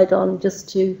slide on just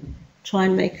to try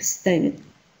and make us think.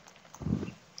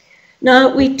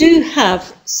 Now, we do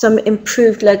have some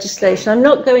improved legislation. I'm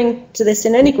not going to this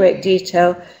in any great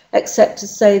detail, except to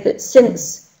say that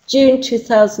since June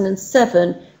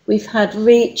 2007, we've had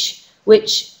REACH,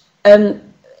 which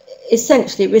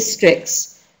essentially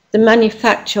restricts the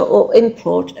manufacture or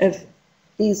import of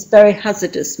these very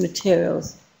hazardous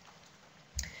materials.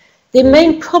 The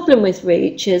main problem with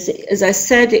REACH is, as I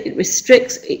said, it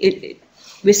restricts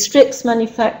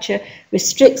manufacture,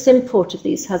 restricts import of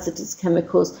these hazardous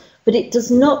chemicals, but it does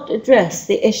not address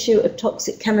the issue of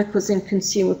toxic chemicals in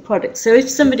consumer products. So if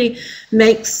somebody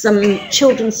makes some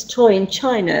children's toy in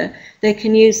China, they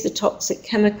can use the toxic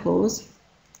chemicals.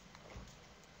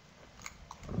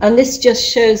 And this just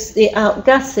shows the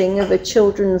outgassing of a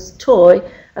children's toy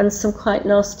and some quite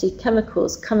nasty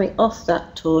chemicals coming off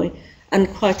that toy,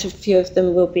 and quite a few of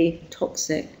them will be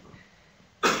toxic.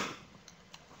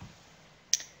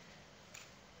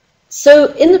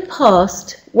 So in the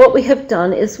past, what we have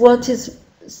done is what is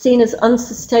seen as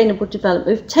unsustainable development.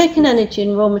 We've taken energy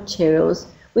and raw materials,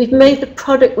 we've made the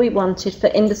product we wanted for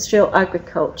industrial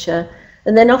agriculture,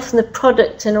 and then often the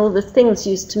product and all the things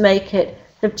used to make it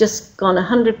have just gone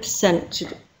 100% to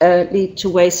lead to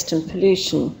waste and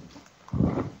pollution.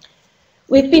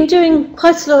 We've been doing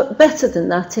quite a lot better than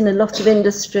that in a lot of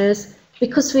industries,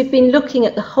 because we've been looking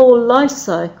at the whole life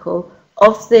cycle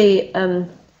of the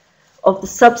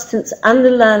substance and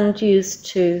the land used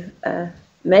to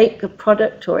make a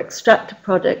product or extract a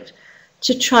product,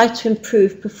 to try to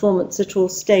improve performance at all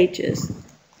stages.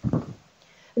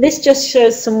 This just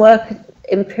shows some work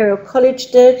Imperial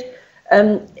College did.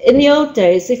 In the old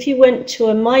days, if you went to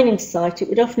a mining site, it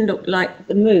would often look like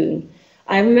the moon.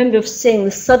 I remember seeing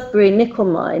the Sudbury nickel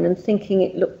mine and thinking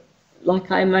it looked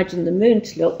like I imagined the moon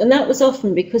to look, and that was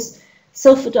often because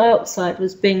sulfur dioxide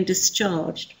was being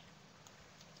discharged,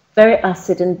 very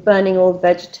acid, and burning all the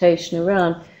vegetation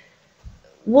around.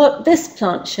 What this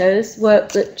plant shows,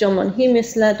 work that John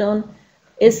Monhumus led on,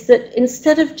 is that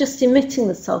instead of just emitting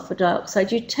the sulfur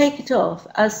dioxide, you take it off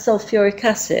as sulfuric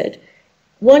acid.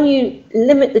 One, you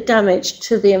limit the damage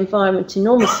to the environment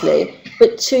enormously,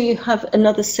 but two, you have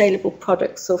another saleable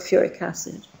product, sulfuric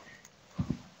acid.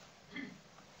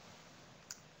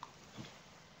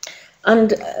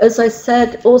 And as I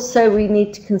said, also we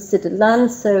need to consider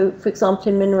land. So, for example,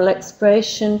 in mineral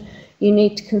exploration, you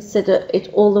need to consider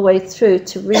it all the way through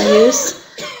to reuse.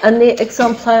 And the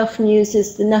example I often use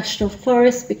is the National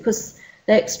Forest, because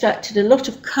they extracted a lot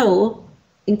of coal,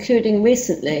 including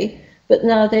recently, but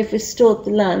now they've restored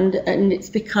the land and it's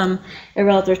become a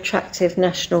rather attractive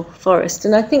national forest.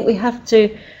 And I think we have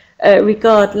to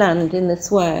regard land in this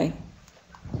way.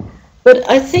 But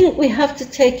I think we have to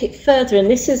take it further, and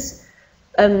this is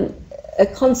a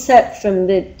concept from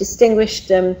the distinguished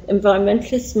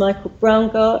environmentalist Michael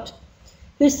Braungart,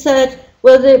 who said,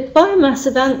 well, the biomass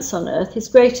of ants on Earth is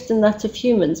greater than that of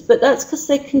humans, but that's because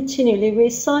they continually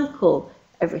recycle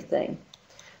everything.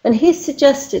 And he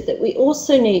suggested that we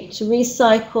also need to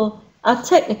recycle our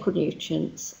technical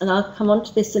nutrients, and I'll come on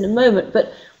to this in a moment,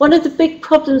 but one of the big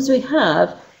problems we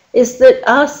have is that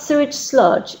our sewage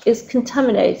sludge is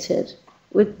contaminated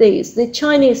with these. The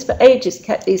Chinese for ages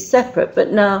kept these separate,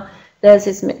 but now theirs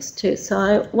is mixed too. So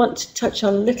I want to touch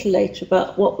on a little later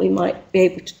about what we might be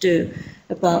able to do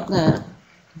about that.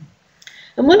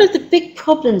 And one of the big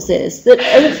problems is that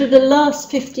over the last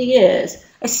 50 years,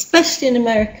 especially in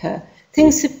America,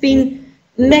 things have been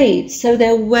made so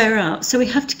they'll wear out. So we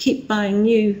have to keep buying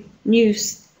new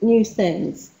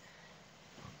things.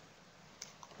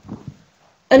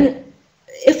 And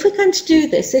if we're going to do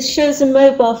this, this shows a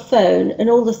mobile phone and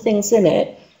all the things in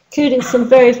it, including some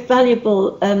very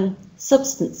valuable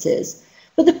substances.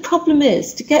 But the problem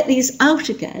is, to get these out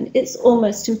again, it's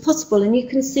almost impossible. And you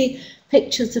can see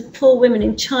pictures of poor women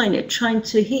in China trying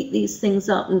to heat these things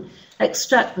up and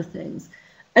extract the things.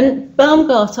 And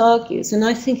Baumgart argues, and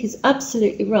I think is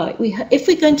absolutely right, if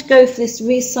we're going to go for this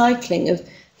recycling of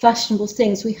fashionable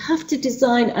things, we have to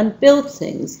design and build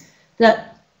things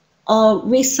that are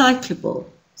recyclable.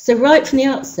 So right from the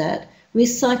outset,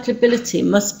 recyclability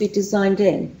must be designed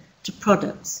in to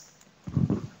products.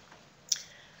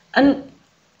 And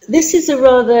this is a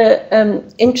rather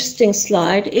interesting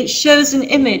slide. It shows an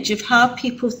image of how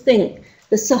people think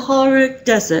the Sahara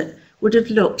Desert would have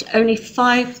looked only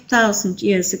 5,000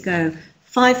 years ago.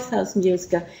 5,000 years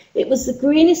ago. It was the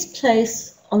greenest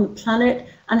place on the planet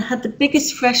and had the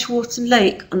biggest freshwater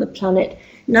lake on the planet,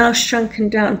 now shrunken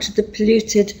down to the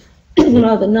polluted,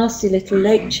 rather nasty little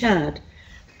Lake Chad.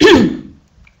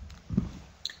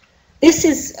 This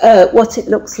is what it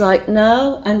looks like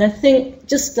now, and I think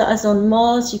just as on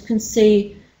Mars, you can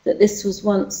see that this was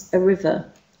once a river,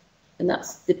 and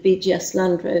that's the BGS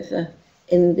Land Rover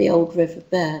in the old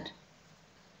riverbed.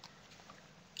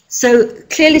 So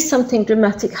clearly something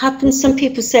dramatic happened. Some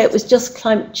people say it was just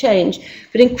climate change,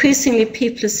 but increasingly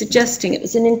people are suggesting it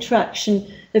was an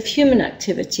interaction of human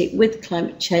activity with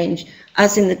climate change,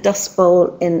 as in the Dust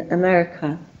Bowl in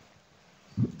America.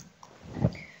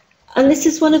 And this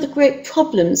is one of the great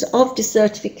problems of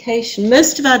desertification.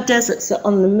 Most of our deserts are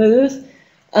on the move,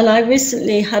 and I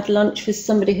recently had lunch with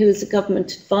somebody who was a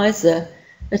government advisor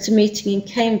at a meeting in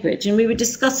Cambridge, and we were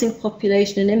discussing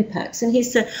population and impacts, and he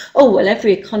said, oh, well,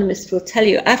 every economist will tell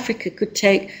you Africa could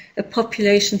take a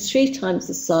population 3 times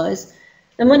the size.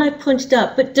 And when I pointed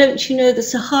out, but don't you know the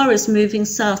Sahara's moving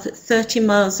south at 30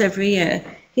 miles every year?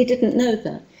 He didn't know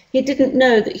that. He didn't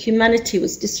know that humanity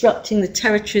was disrupting the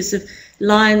territories of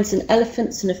lions and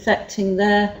elephants and affecting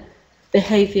their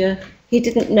behaviour. He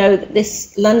didn't know that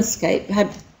this landscape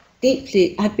had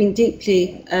been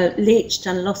deeply leached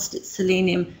and lost its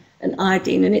selenium and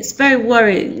iodine. And it's very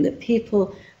worrying that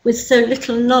people with so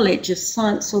little knowledge of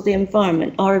science or the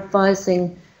environment are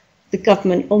advising the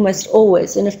government almost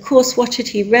always. And of course, what had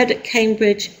he read at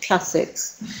Cambridge?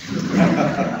 Classics.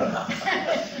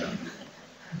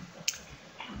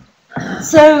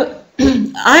 So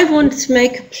I want to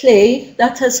make a plea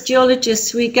that as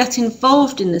geologists we get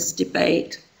involved in this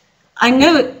debate. I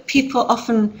know people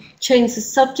often change the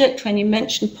subject when you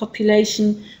mention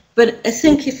population, but I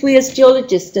think if we as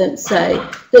geologists don't say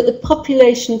that the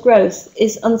population growth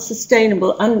is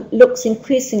unsustainable and looks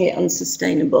increasingly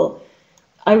unsustainable,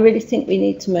 I really think we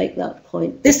need to make that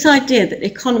point. This idea that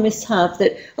economists have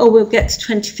that, oh, we'll get to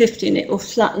 2050 and it will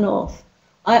flatten off,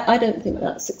 I don't think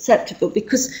that's acceptable,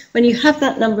 because when you have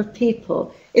that number of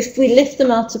people, if we lift them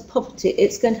out of poverty,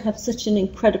 it's going to have such an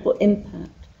incredible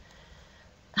impact.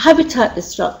 Habitat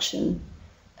destruction.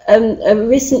 A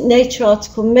recent Nature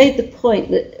article made the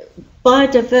point that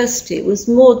biodiversity was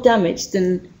more damaged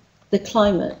than the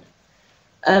climate.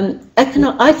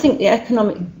 I think the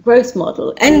economic growth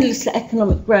model, endless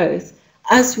economic growth,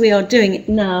 as we are doing it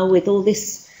now with all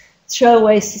this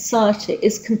throwaway society,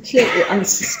 is completely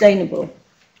unsustainable.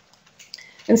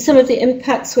 And some of the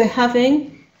impacts we're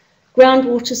having,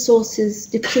 groundwater sources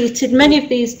depleted. Many of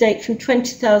these date from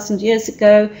 20,000 years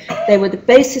ago. They were the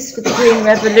basis for the Green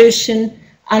Revolution,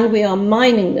 and we are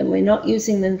mining them. We're not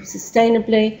using them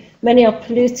sustainably. Many are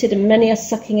polluted and many are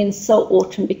sucking in salt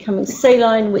water and becoming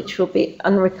saline, which will be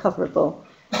unrecoverable.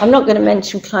 I'm not going to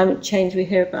mention climate change, we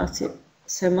hear about it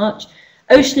so much.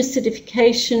 Ocean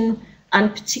acidification,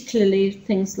 and particularly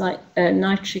things like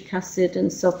nitric acid and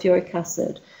sulfuric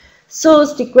acid.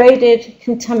 Soils degraded,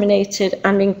 contaminated,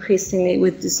 and increasingly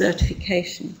with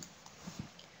desertification.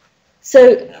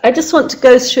 So I just want to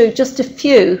go through just a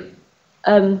few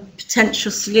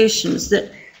potential solutions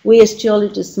that we as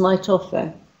geologists might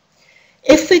offer.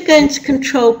 If we're going to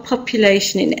control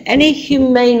population in any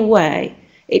humane way,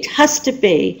 it has to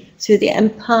be through the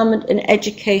empowerment and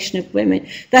education of women.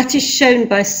 That is shown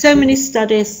by so many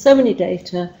studies, so many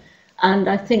data, and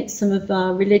I think some of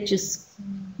our religious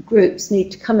groups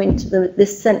need to come into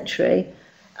this century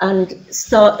and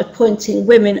start appointing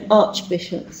women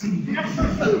archbishops.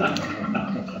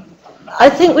 I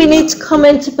think we need to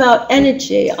comment about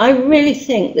energy. I really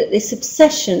think that this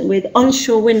obsession with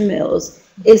onshore windmills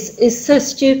is so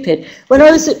stupid. When I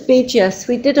was at BGS,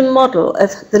 we did a model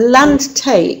of the land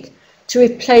take to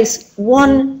replace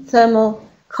one thermal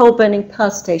coal-burning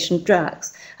power station,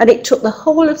 Drax, and it took the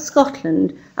whole of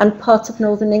Scotland and part of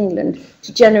northern England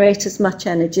to generate as much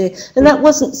energy. And that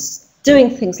wasn't doing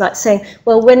things like saying,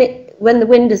 well, when the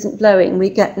wind isn't blowing, we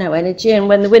get no energy, and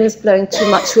when the wind's blowing too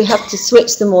much, we have to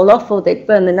switch them all off or they'd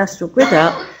burn the national grid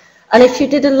out. And if you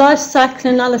did a life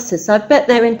cycle analysis, I bet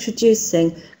they're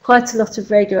introducing quite a lot of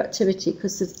radioactivity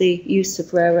because of the use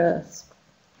of rare earths.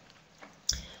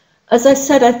 As I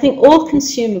said, I think all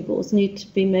consumables need to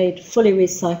be made fully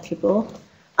recyclable.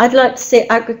 I'd like to see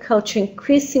agriculture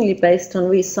increasingly based on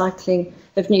recycling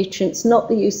of nutrients, not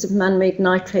the use of man-made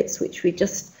nitrates, which we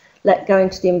just let go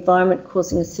into the environment,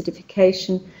 causing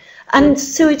acidification. And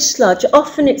sewage sludge,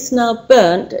 often it's now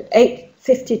burnt at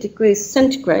 850 degrees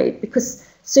centigrade because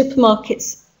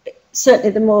supermarkets, certainly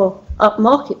the more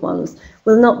upmarket ones,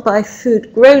 will not buy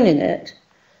food grown in it.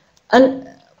 And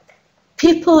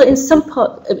people in some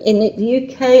part in the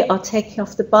UK are taking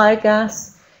off the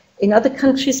biogas. In other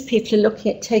countries, people are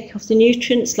looking at taking off the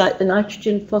nutrients like the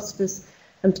nitrogen, phosphorus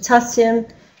and potassium.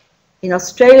 In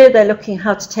Australia, they're looking at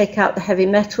how to take out the heavy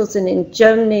metals, and in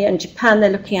Germany and Japan,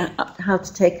 they're looking at how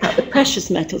to take out the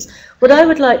precious metals. What I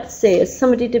would like to see is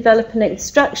somebody develop an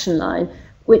extraction line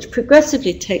which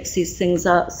progressively takes these things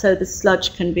out so the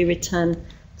sludge can be returned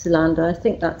to land. I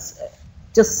think that's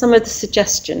just some of the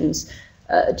suggestions,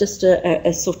 just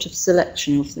a sort of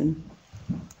selection of them.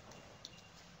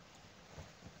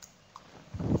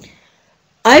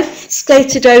 I've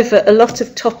skated over a lot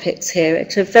of topics here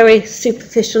at a very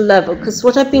superficial level because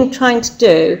what I've been trying to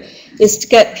do is to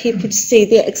get people to see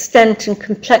the extent and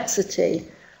complexity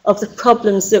of the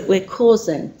problems that we're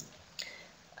causing.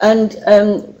 And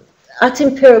at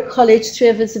Imperial College, 3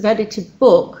 of us have edited a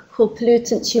book called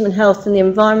Pollutants, Human Health and the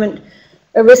Environment,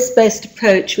 a risk-based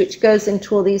approach which goes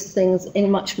into all these things in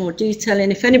much more detail.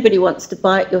 And if anybody wants to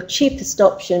buy it, your cheapest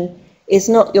option is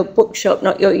not your bookshop,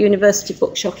 not your university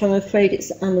bookshop. I'm afraid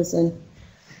it's Amazon.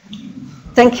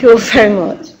 Thank you all very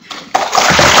much.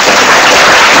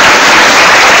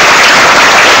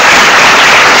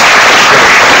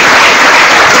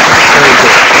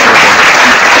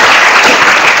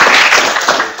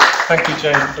 Thank you,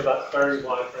 Jane, for that very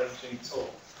wide-ranging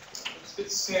talk. It's a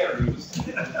bit scary, wasn't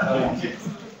it? I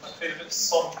feel a bit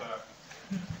somber.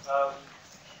 I'll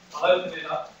open it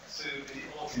up to the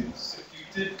audience. If you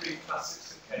did read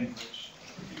classics at Cambridge,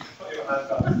 if you could put your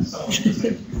hand up and someone to say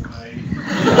you may.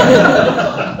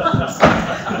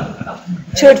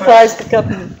 To advise the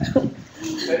government.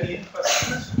 Any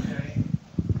questions for Jane?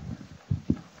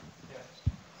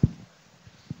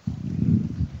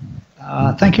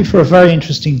 Thank you for a very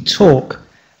interesting talk.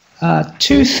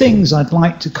 2 things I'd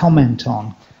like to comment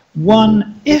on.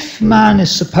 One, if man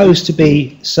is supposed to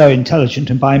be so intelligent,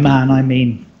 and by man I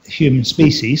mean the human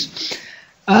species,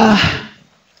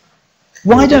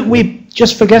 why don't we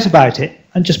just forget about it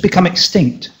and just become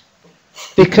extinct?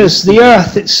 Because the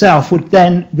Earth itself would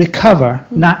then recover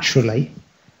naturally,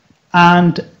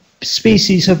 and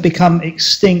species have become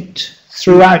extinct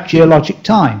throughout geologic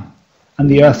time, and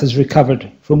the Earth has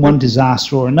recovered from one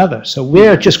disaster or another. So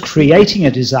we're just creating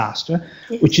a disaster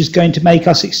which is going to make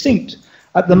us extinct.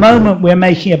 At the moment, we're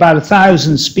making about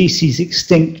 1,000 species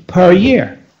extinct per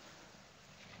year.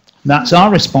 That's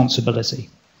our responsibility.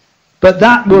 But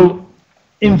that will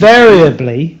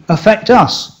invariably affect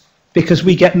us because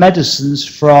we get medicines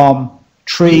from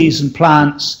trees and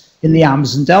plants in the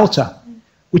Amazon Delta,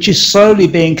 which is slowly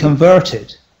being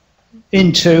converted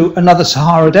into another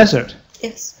Sahara Desert.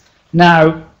 Yes.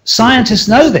 Now, scientists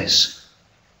know this.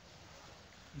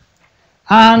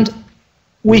 And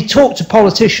we talk to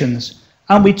politicians,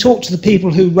 and we talk to the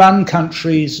people who run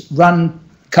countries, run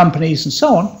companies, and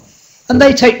so on, and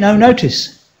they take no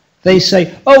notice. They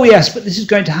say, oh yes, but this is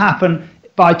going to happen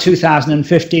by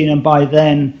 2015, and by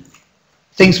then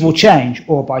things will change,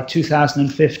 or by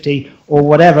 2050, or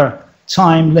whatever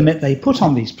time limit they put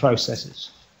on these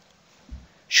processes.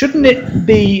 Shouldn't it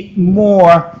be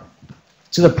more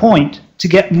to the point to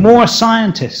get more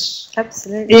scientists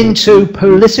into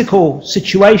political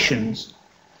situations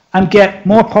and get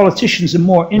more politicians and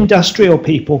more industrial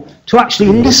people to actually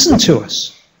listen to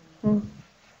us?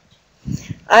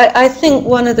 I think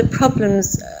one of the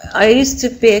problems I used to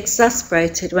be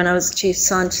exasperated when I was chief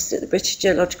scientist at the British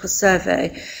Geological Survey,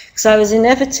 because I was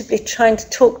inevitably trying to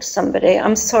talk to somebody.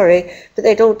 I'm sorry, but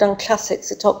they'd all done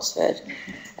classics at Oxford.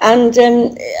 And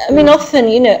I mean, often,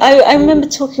 you know, I remember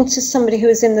talking to somebody who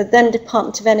was in the then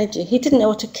Department of Energy. He didn't know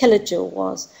what a kilojoule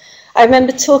was. I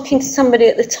remember talking to somebody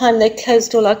at the time they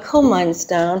closed all our coal mines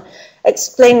down,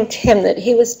 explaining to him that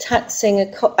he was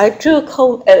taxing I drew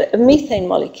a methane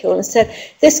molecule and said,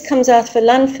 this comes out of a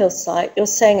landfill site, you're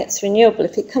saying it's renewable.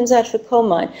 If it comes out of a coal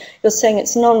mine, you're saying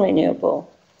it's non-renewable.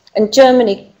 And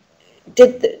Germany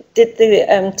did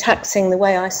the taxing the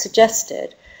way I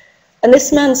suggested. And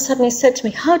this man suddenly said to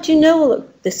me, how do you know all of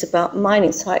this about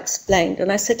mining? So I explained.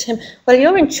 And I said to him, well,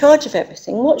 you're in charge of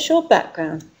everything. What's your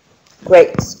background?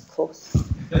 Grapes, of course.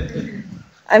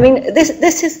 I mean,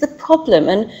 this is the problem.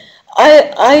 And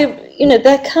you know,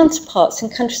 their counterparts in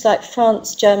countries like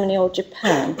France, Germany, or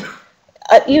Japan,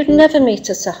 you'd never meet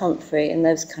a Sir Humphrey in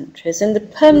those countries. And the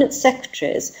permanent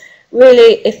secretaries,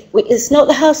 really, it's not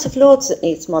the House of Lords that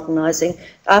needs modernising.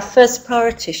 Our first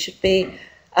priority should be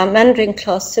our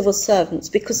Mandarin-class civil servants,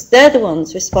 because they're the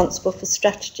ones responsible for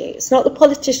strategy. It's not the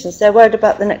politicians. They're worried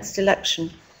about the next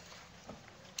election.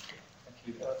 Thank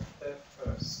you. There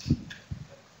first.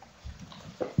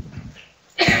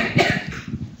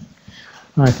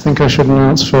 I think I should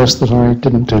announce first that I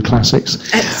didn't do classics.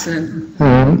 Excellent.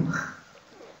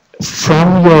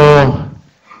 From your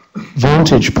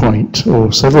vantage point,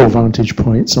 or several vantage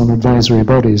points on advisory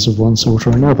bodies of one sort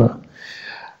or another,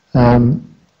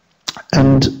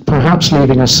 and perhaps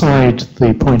leaving aside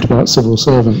the point about civil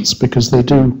servants, because they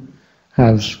do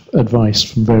have advice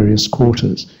from various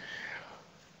quarters,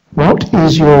 what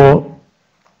is your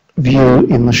view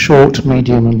in the short,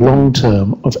 medium and long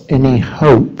term of any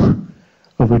hope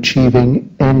of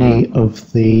achieving any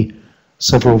of the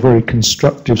several very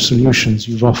constructive solutions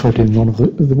you've offered in one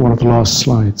of the last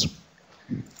slides?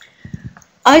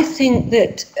 I think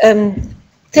that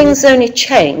things only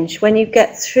change when you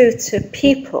get through to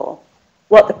people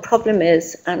what the problem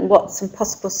is and what some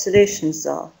possible solutions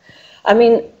are. I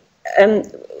mean,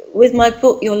 with my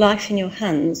book, Your Life in Your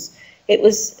Hands,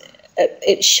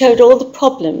 it showed all the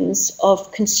problems of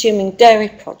consuming dairy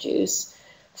produce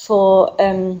for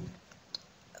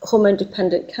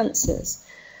hormone-dependent cancers.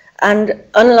 And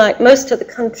unlike most other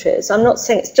countries, I'm not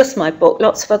saying it's just my book,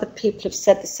 lots of other people have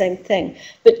said the same thing,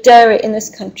 but dairy in this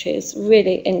country is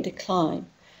really in decline.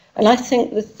 And I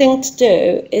think the thing to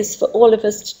do is for all of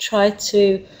us to try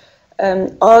to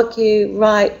argue,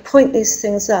 write, point these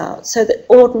things out so that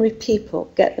ordinary people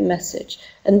get the message.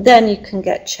 And then you can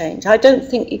get change. I don't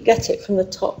think you get it from the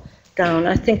top down.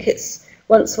 I think it's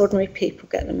once ordinary people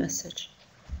get the message.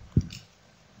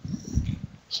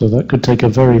 So that could take a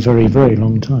very, very, very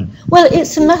long time. Well,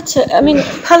 it's a matter, I mean,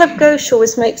 Pallav Ghosh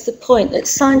always makes the point that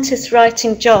scientists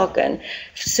writing jargon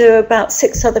so about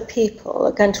 6 other people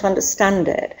are going to understand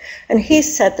it. And he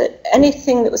said that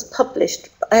anything that was published,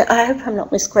 I hope I'm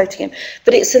not misquoting him,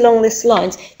 but it's along this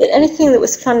lines, that anything that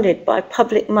was funded by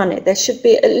public money, there should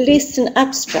be at least an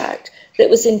abstract that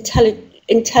was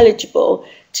intelligible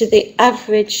to the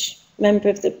average member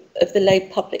of the lay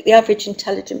public, the average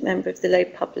intelligent member of the lay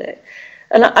public.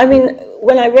 And I mean,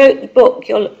 when I wrote the book,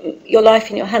 Your Life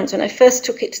in Your Hands, when I first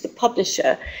took it to the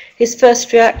publisher, his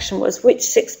first reaction was, which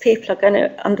 6 people are going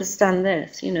to understand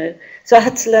this, you know? So I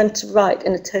had to learn to write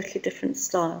in a totally different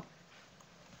style.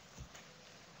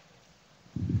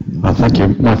 Well, thank you.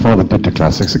 My father did do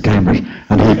classics at Cambridge,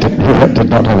 and he did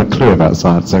not have a clue about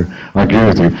science, so I agree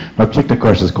with you. My particular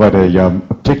question is quite a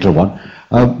particular one.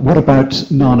 What about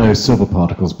nano silver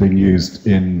particles being used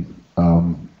in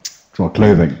for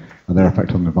clothing and their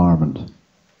effect on the environment?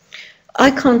 I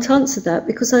can't answer that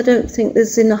because I don't think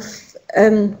there's enough.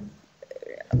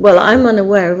 Well, I'm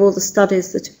unaware of all the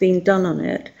studies that have been done on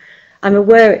it. I'm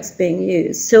aware it's being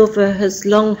used. Silver has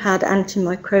long had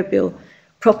antimicrobial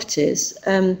properties,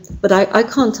 but I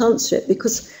can't answer it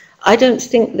because I don't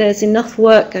think there's enough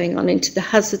work going on into the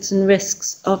hazards and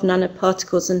risks of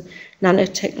nanoparticles and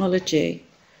nanotechnology.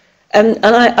 And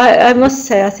I must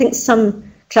say, I think some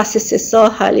classicists are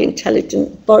highly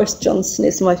intelligent. Boris Johnson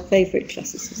is my favourite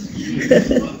classicist.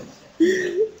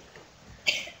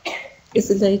 Is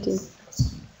a lady.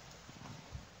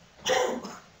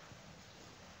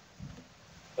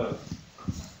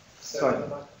 Sorry.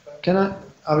 Can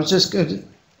I was just good.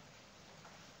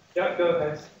 Yeah, go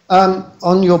ahead.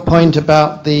 On your point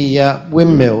about the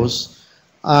windmills,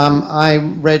 I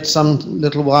read some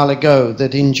little while ago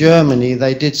that in Germany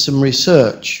they did some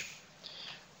research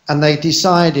and they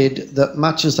decided that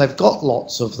much as they've got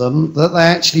lots of them, that they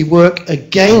actually work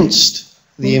against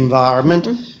the environment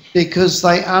because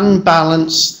they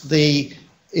unbalance the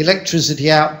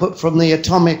electricity output from the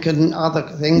atomic and other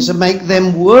things and make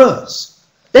them worse.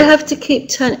 They have to keep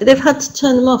they've had to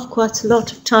turn them off quite a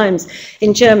lot of times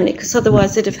in Germany, because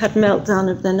otherwise they'd have had meltdown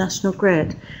of their national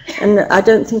grid. And I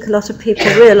don't think a lot of people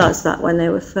realised that when they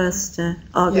were first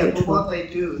argued. Yeah, but what they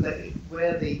do,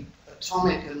 where the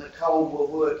atomic and the coal were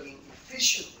working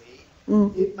efficiently,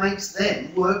 it makes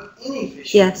them work inefficiently.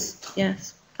 Yes,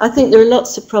 yes. I think there are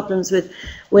lots of problems with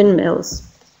windmills,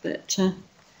 but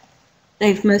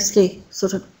they've mostly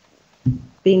sort of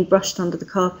been brushed under the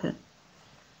carpet.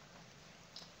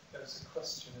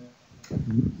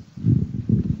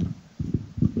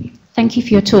 Thank you for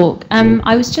your talk.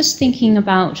 I was just thinking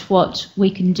about what we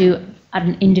can do at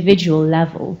an individual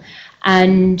level,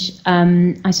 and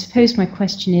I suppose my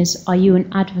question is, are you an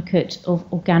advocate of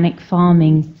organic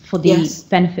farming for the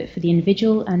benefit for the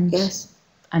individual and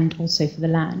and also for the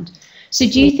land? So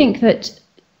do you think that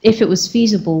if it was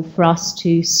feasible for us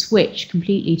to switch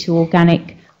completely to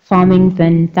organic farming,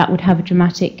 then that would have a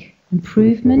dramatic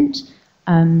improvement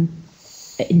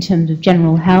in terms of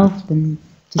general health and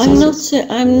diseases?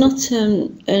 I'm not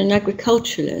an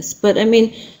agriculturalist, but I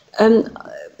mean,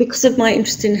 because of my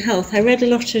interest in health, I read a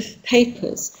lot of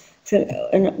papers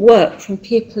and work from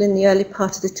people in the early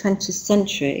part of the 20th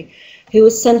century who were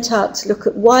sent out to look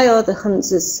at why are the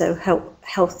Hunzas so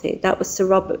healthy. That was Sir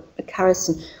Robert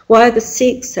Harrison. Why are the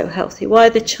Sikhs so healthy? Why are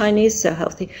the Chinese so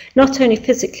healthy? Not only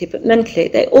physically, but mentally.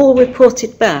 They all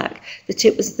reported back that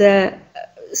it was their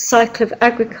cycle of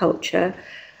agriculture,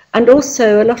 and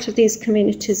also a lot of these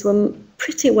communities were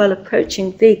pretty well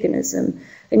approaching veganism.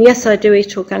 And yes, I do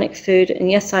eat organic food, and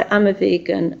yes, I am a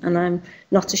vegan, and I'm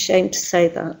not ashamed to say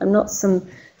that. I'm not some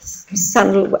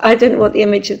sandal, I don't know what the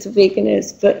image of the vegan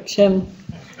is, but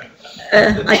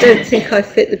I don't think I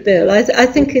fit the bill. I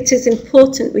think it is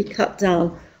important we cut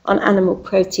down on animal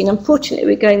protein. Unfortunately,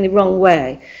 we're going the wrong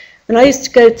way. When I used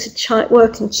to go to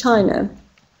work in China,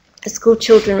 the school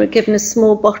children were given a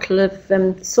small bottle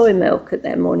of soy milk at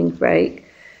their morning break.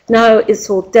 Now it's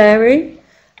all dairy,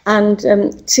 and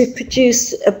to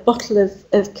produce a bottle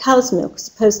of cow's milk as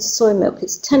opposed to soy milk,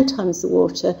 it's 10 times the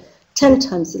water, 10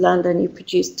 times the land, and you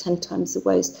produce 10 times the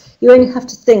waste. You only have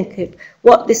to think of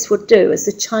what this would do as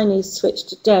the Chinese switch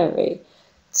to dairy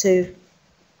to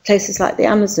places like the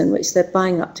Amazon, which they're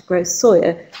buying up to grow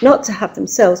soya, not to have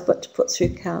themselves, but to put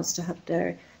through cows to have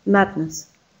dairy. Madness.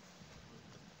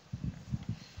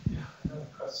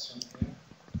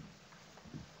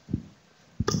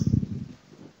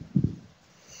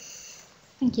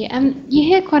 Thank you. You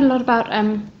hear quite a lot about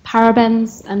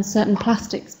parabens and certain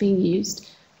plastics being used.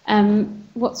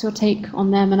 What's your take on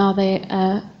them, and are they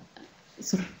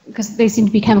sort of, because they seem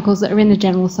to be chemicals that are in the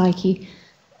general psyche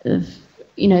of,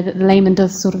 you know, that the layman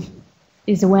does sort of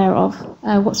is aware of.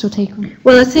 What's your take on it?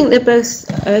 Well, I think they're both,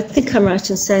 I think I'm right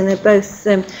in saying they're both,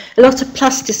 a lot of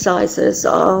plasticizers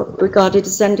are regarded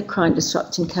as endocrine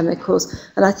disrupting chemicals,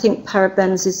 and I think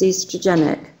parabens is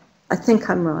estrogenic. I think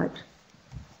I'm right.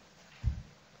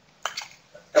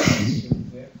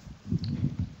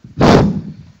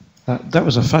 That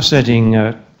was a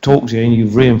fascinating talk, Jane.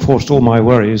 You've reinforced all my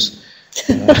worries.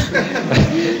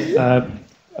 A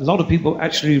lot of people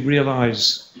actually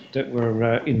realise that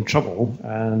we're in trouble,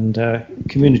 and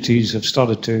communities have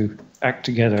started to act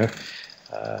together.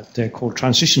 They're called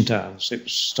transition towns. It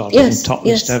started in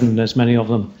Totnes, Devon, there's many of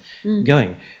them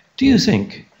going. Do you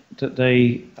think that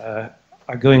they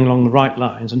are going along the right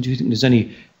lines, and do you think there's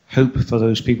any hope for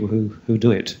those people who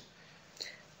do it?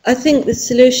 I think the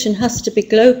solution has to be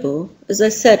global. As I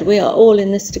said, we are all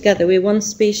in this together. We're one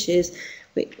species.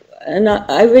 And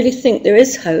I really think there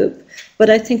is hope,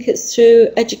 but I think it's through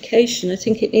education. I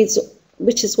think it needs,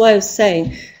 which is why I was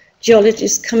saying,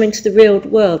 geologists come into the real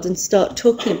world and start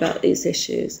talking about these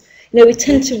issues. You know, we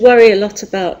tend to worry a lot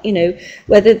about, you know,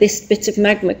 whether this bit of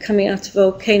magma coming out of a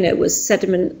volcano was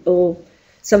sediment or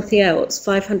something else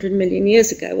 500 million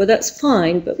years ago. Well, that's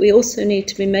fine, but we also need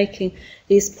to be making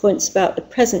these points about the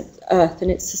present Earth and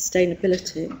its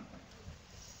sustainability.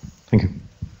 Thank you.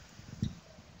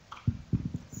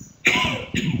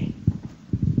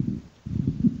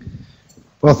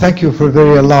 Well, thank you for a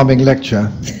very alarming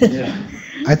lecture.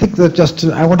 I think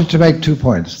that I wanted to make 2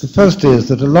 points. The first is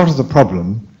that a lot of the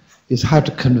problem is how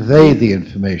to convey the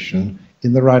information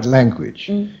in the right language.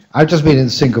 I've just been in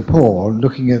Singapore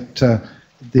looking at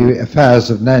the affairs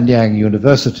of Nanyang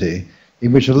University,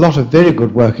 in which a lot of very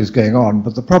good work is going on,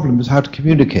 but the problem is how to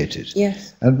communicate it.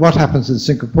 Yes. And what happens in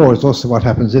Singapore is also what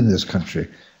happens in this country.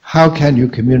 How can you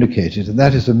communicate it? And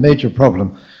that is a major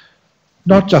problem,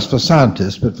 not just for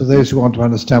scientists, but for those who want to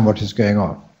understand what is going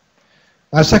on.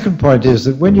 My second point is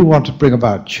that when you want to bring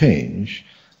about change,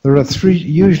 there are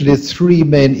usually three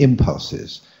main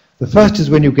impulses. The first is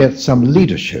when you get some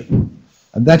leadership,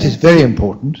 and that is very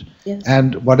important. Yes.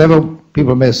 And whatever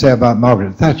people may say about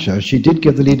Margaret Thatcher, she did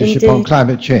give the leadership on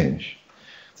climate change.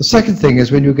 The second thing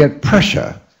is when you get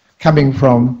pressure coming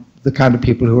from the kind of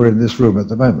people who are in this room at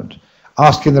the moment,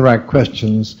 asking the right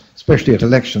questions, especially at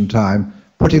election time,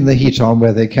 putting the heat on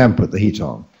where they can put the heat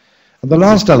on. And the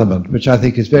last element, which I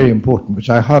think is very important, which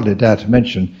I hardly dare to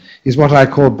mention, is what I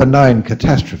call benign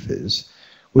catastrophes,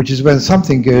 which is when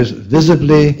something goes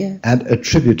visibly and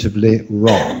attributably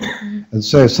wrong. And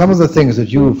so some of the things that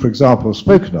you, for example, have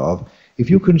spoken of, if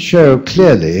you can show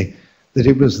clearly that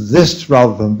it was this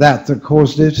rather than that that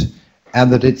caused it,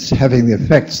 and that it's having the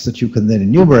effects that you can then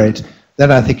enumerate,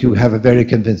 then I think you have a very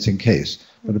convincing case.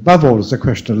 But above all, it's a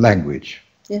question of language.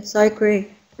 Yes, I agree.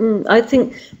 I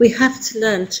think we have to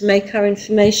learn to make our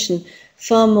information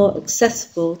far more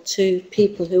accessible to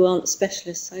people who aren't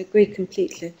specialists. I agree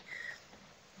completely.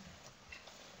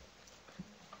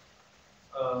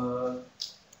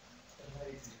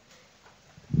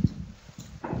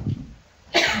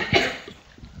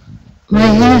 My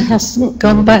hair hasn't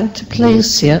gone back to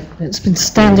place yet. It's been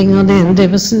standing on end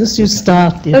ever since you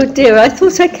started. Oh dear, I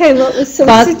thought I came up with some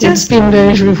But it's been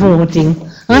very rewarding.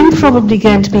 I'm probably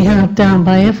going to be held down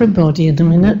by everybody in a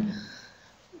minute.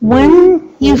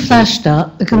 When you flashed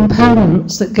up the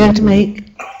components that go to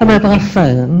make a mobile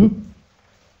phone,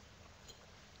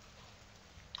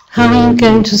 how are you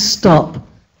going to stop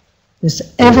this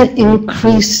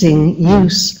ever-increasing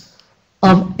use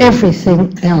of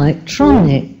everything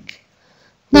electronic?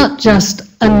 Not just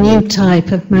a new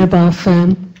type of mobile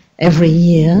phone every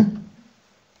year,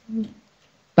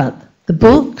 but the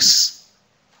books.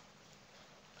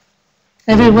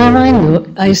 Everywhere I look,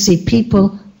 I see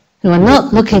people who are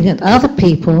not looking at other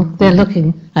people, they're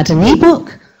looking at an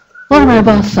e-book or a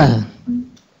mobile phone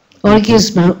or a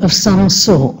gizmo of some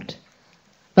sort.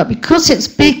 But because it's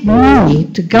big money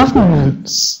to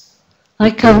governments,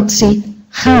 I can't see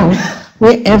how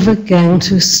we're ever going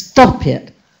to stop it.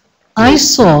 I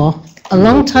saw a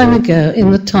long time ago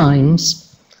in the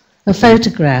Times a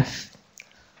photograph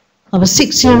of a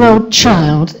 6-year-old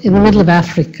child in the middle of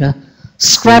Africa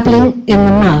scrabbling in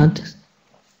the mud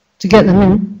to get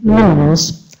the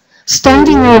minerals.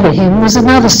 Standing over him was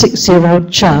another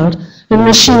 6-year-old child with a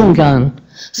machine gun.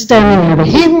 Standing over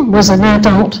him was an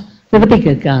adult with a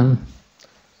bigger gun.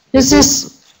 Is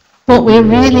this what we're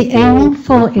really aiming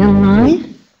for in life?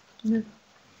 No.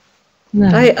 No.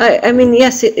 I mean,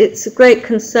 yes, it's a great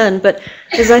concern, but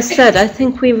as I said, I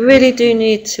think we really do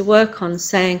need to work on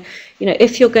saying, you know,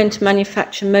 if you're going to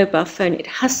manufacture a mobile phone, it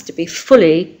has to be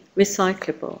fully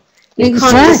recyclable. You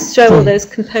can't just throw all those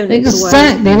components away.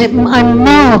 Exactly, and I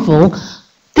marvel,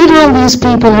 did all these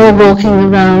people who are walking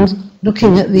around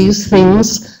looking at these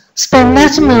things spend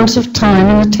that amount of time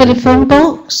in a telephone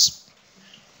box?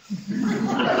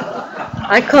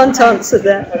 I can't answer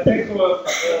that. I think we'll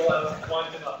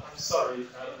wind it up. I'm sorry,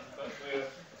 but we're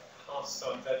past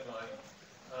our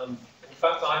deadline. In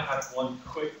fact, I had one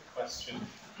quick question.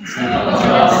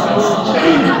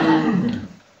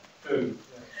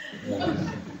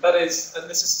 That is, and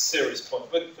this is a serious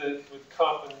point, with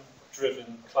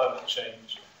carbon-driven climate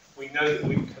change, we know that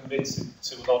we've committed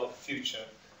to a lot of future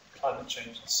climate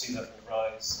change and sea level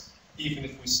rise, even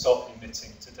if we stop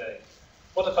emitting today.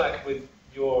 What about with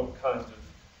your kind of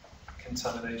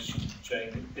contamination,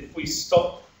 Jane? If we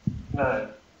stop now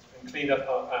and clean up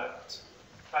our act,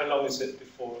 how long is it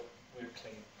before we're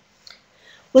clean?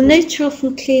 Well, nature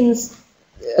often cleans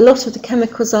a lot of the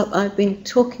chemicals up I've been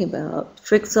talking about.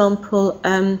 For example,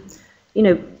 you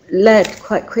know, lead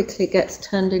quite quickly gets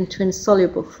turned into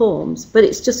insoluble forms, but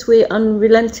it's just we're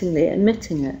unrelentingly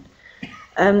emitting it.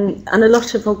 And a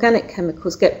lot of organic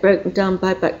chemicals get broken down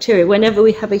by bacteria. Whenever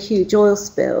we have a huge oil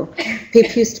spill,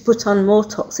 people used to put on more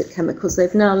toxic chemicals.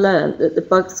 They've now learned that the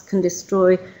bugs can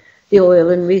destroy the oil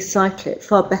and recycle it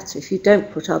far better if you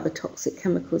don't put other toxic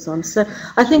chemicals on. So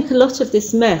I think a lot of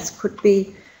this mess could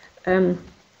be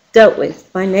dealt with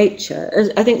by nature.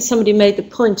 I think somebody made the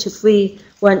point, if we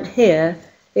weren't here,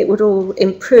 it would all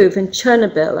improve. In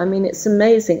Chernobyl, I mean, it's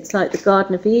amazing. It's like the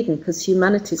Garden of Eden because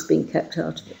humanity's been kept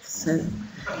out of it. So.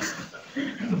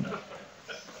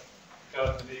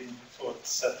 Garden of Eden before the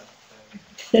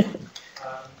 7th.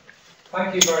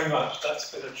 Thank you very much.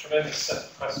 That's been a tremendous set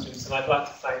of questions, and I'd like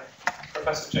to thank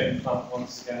Professor Jane Clark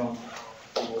once again on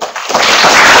behalf of the board.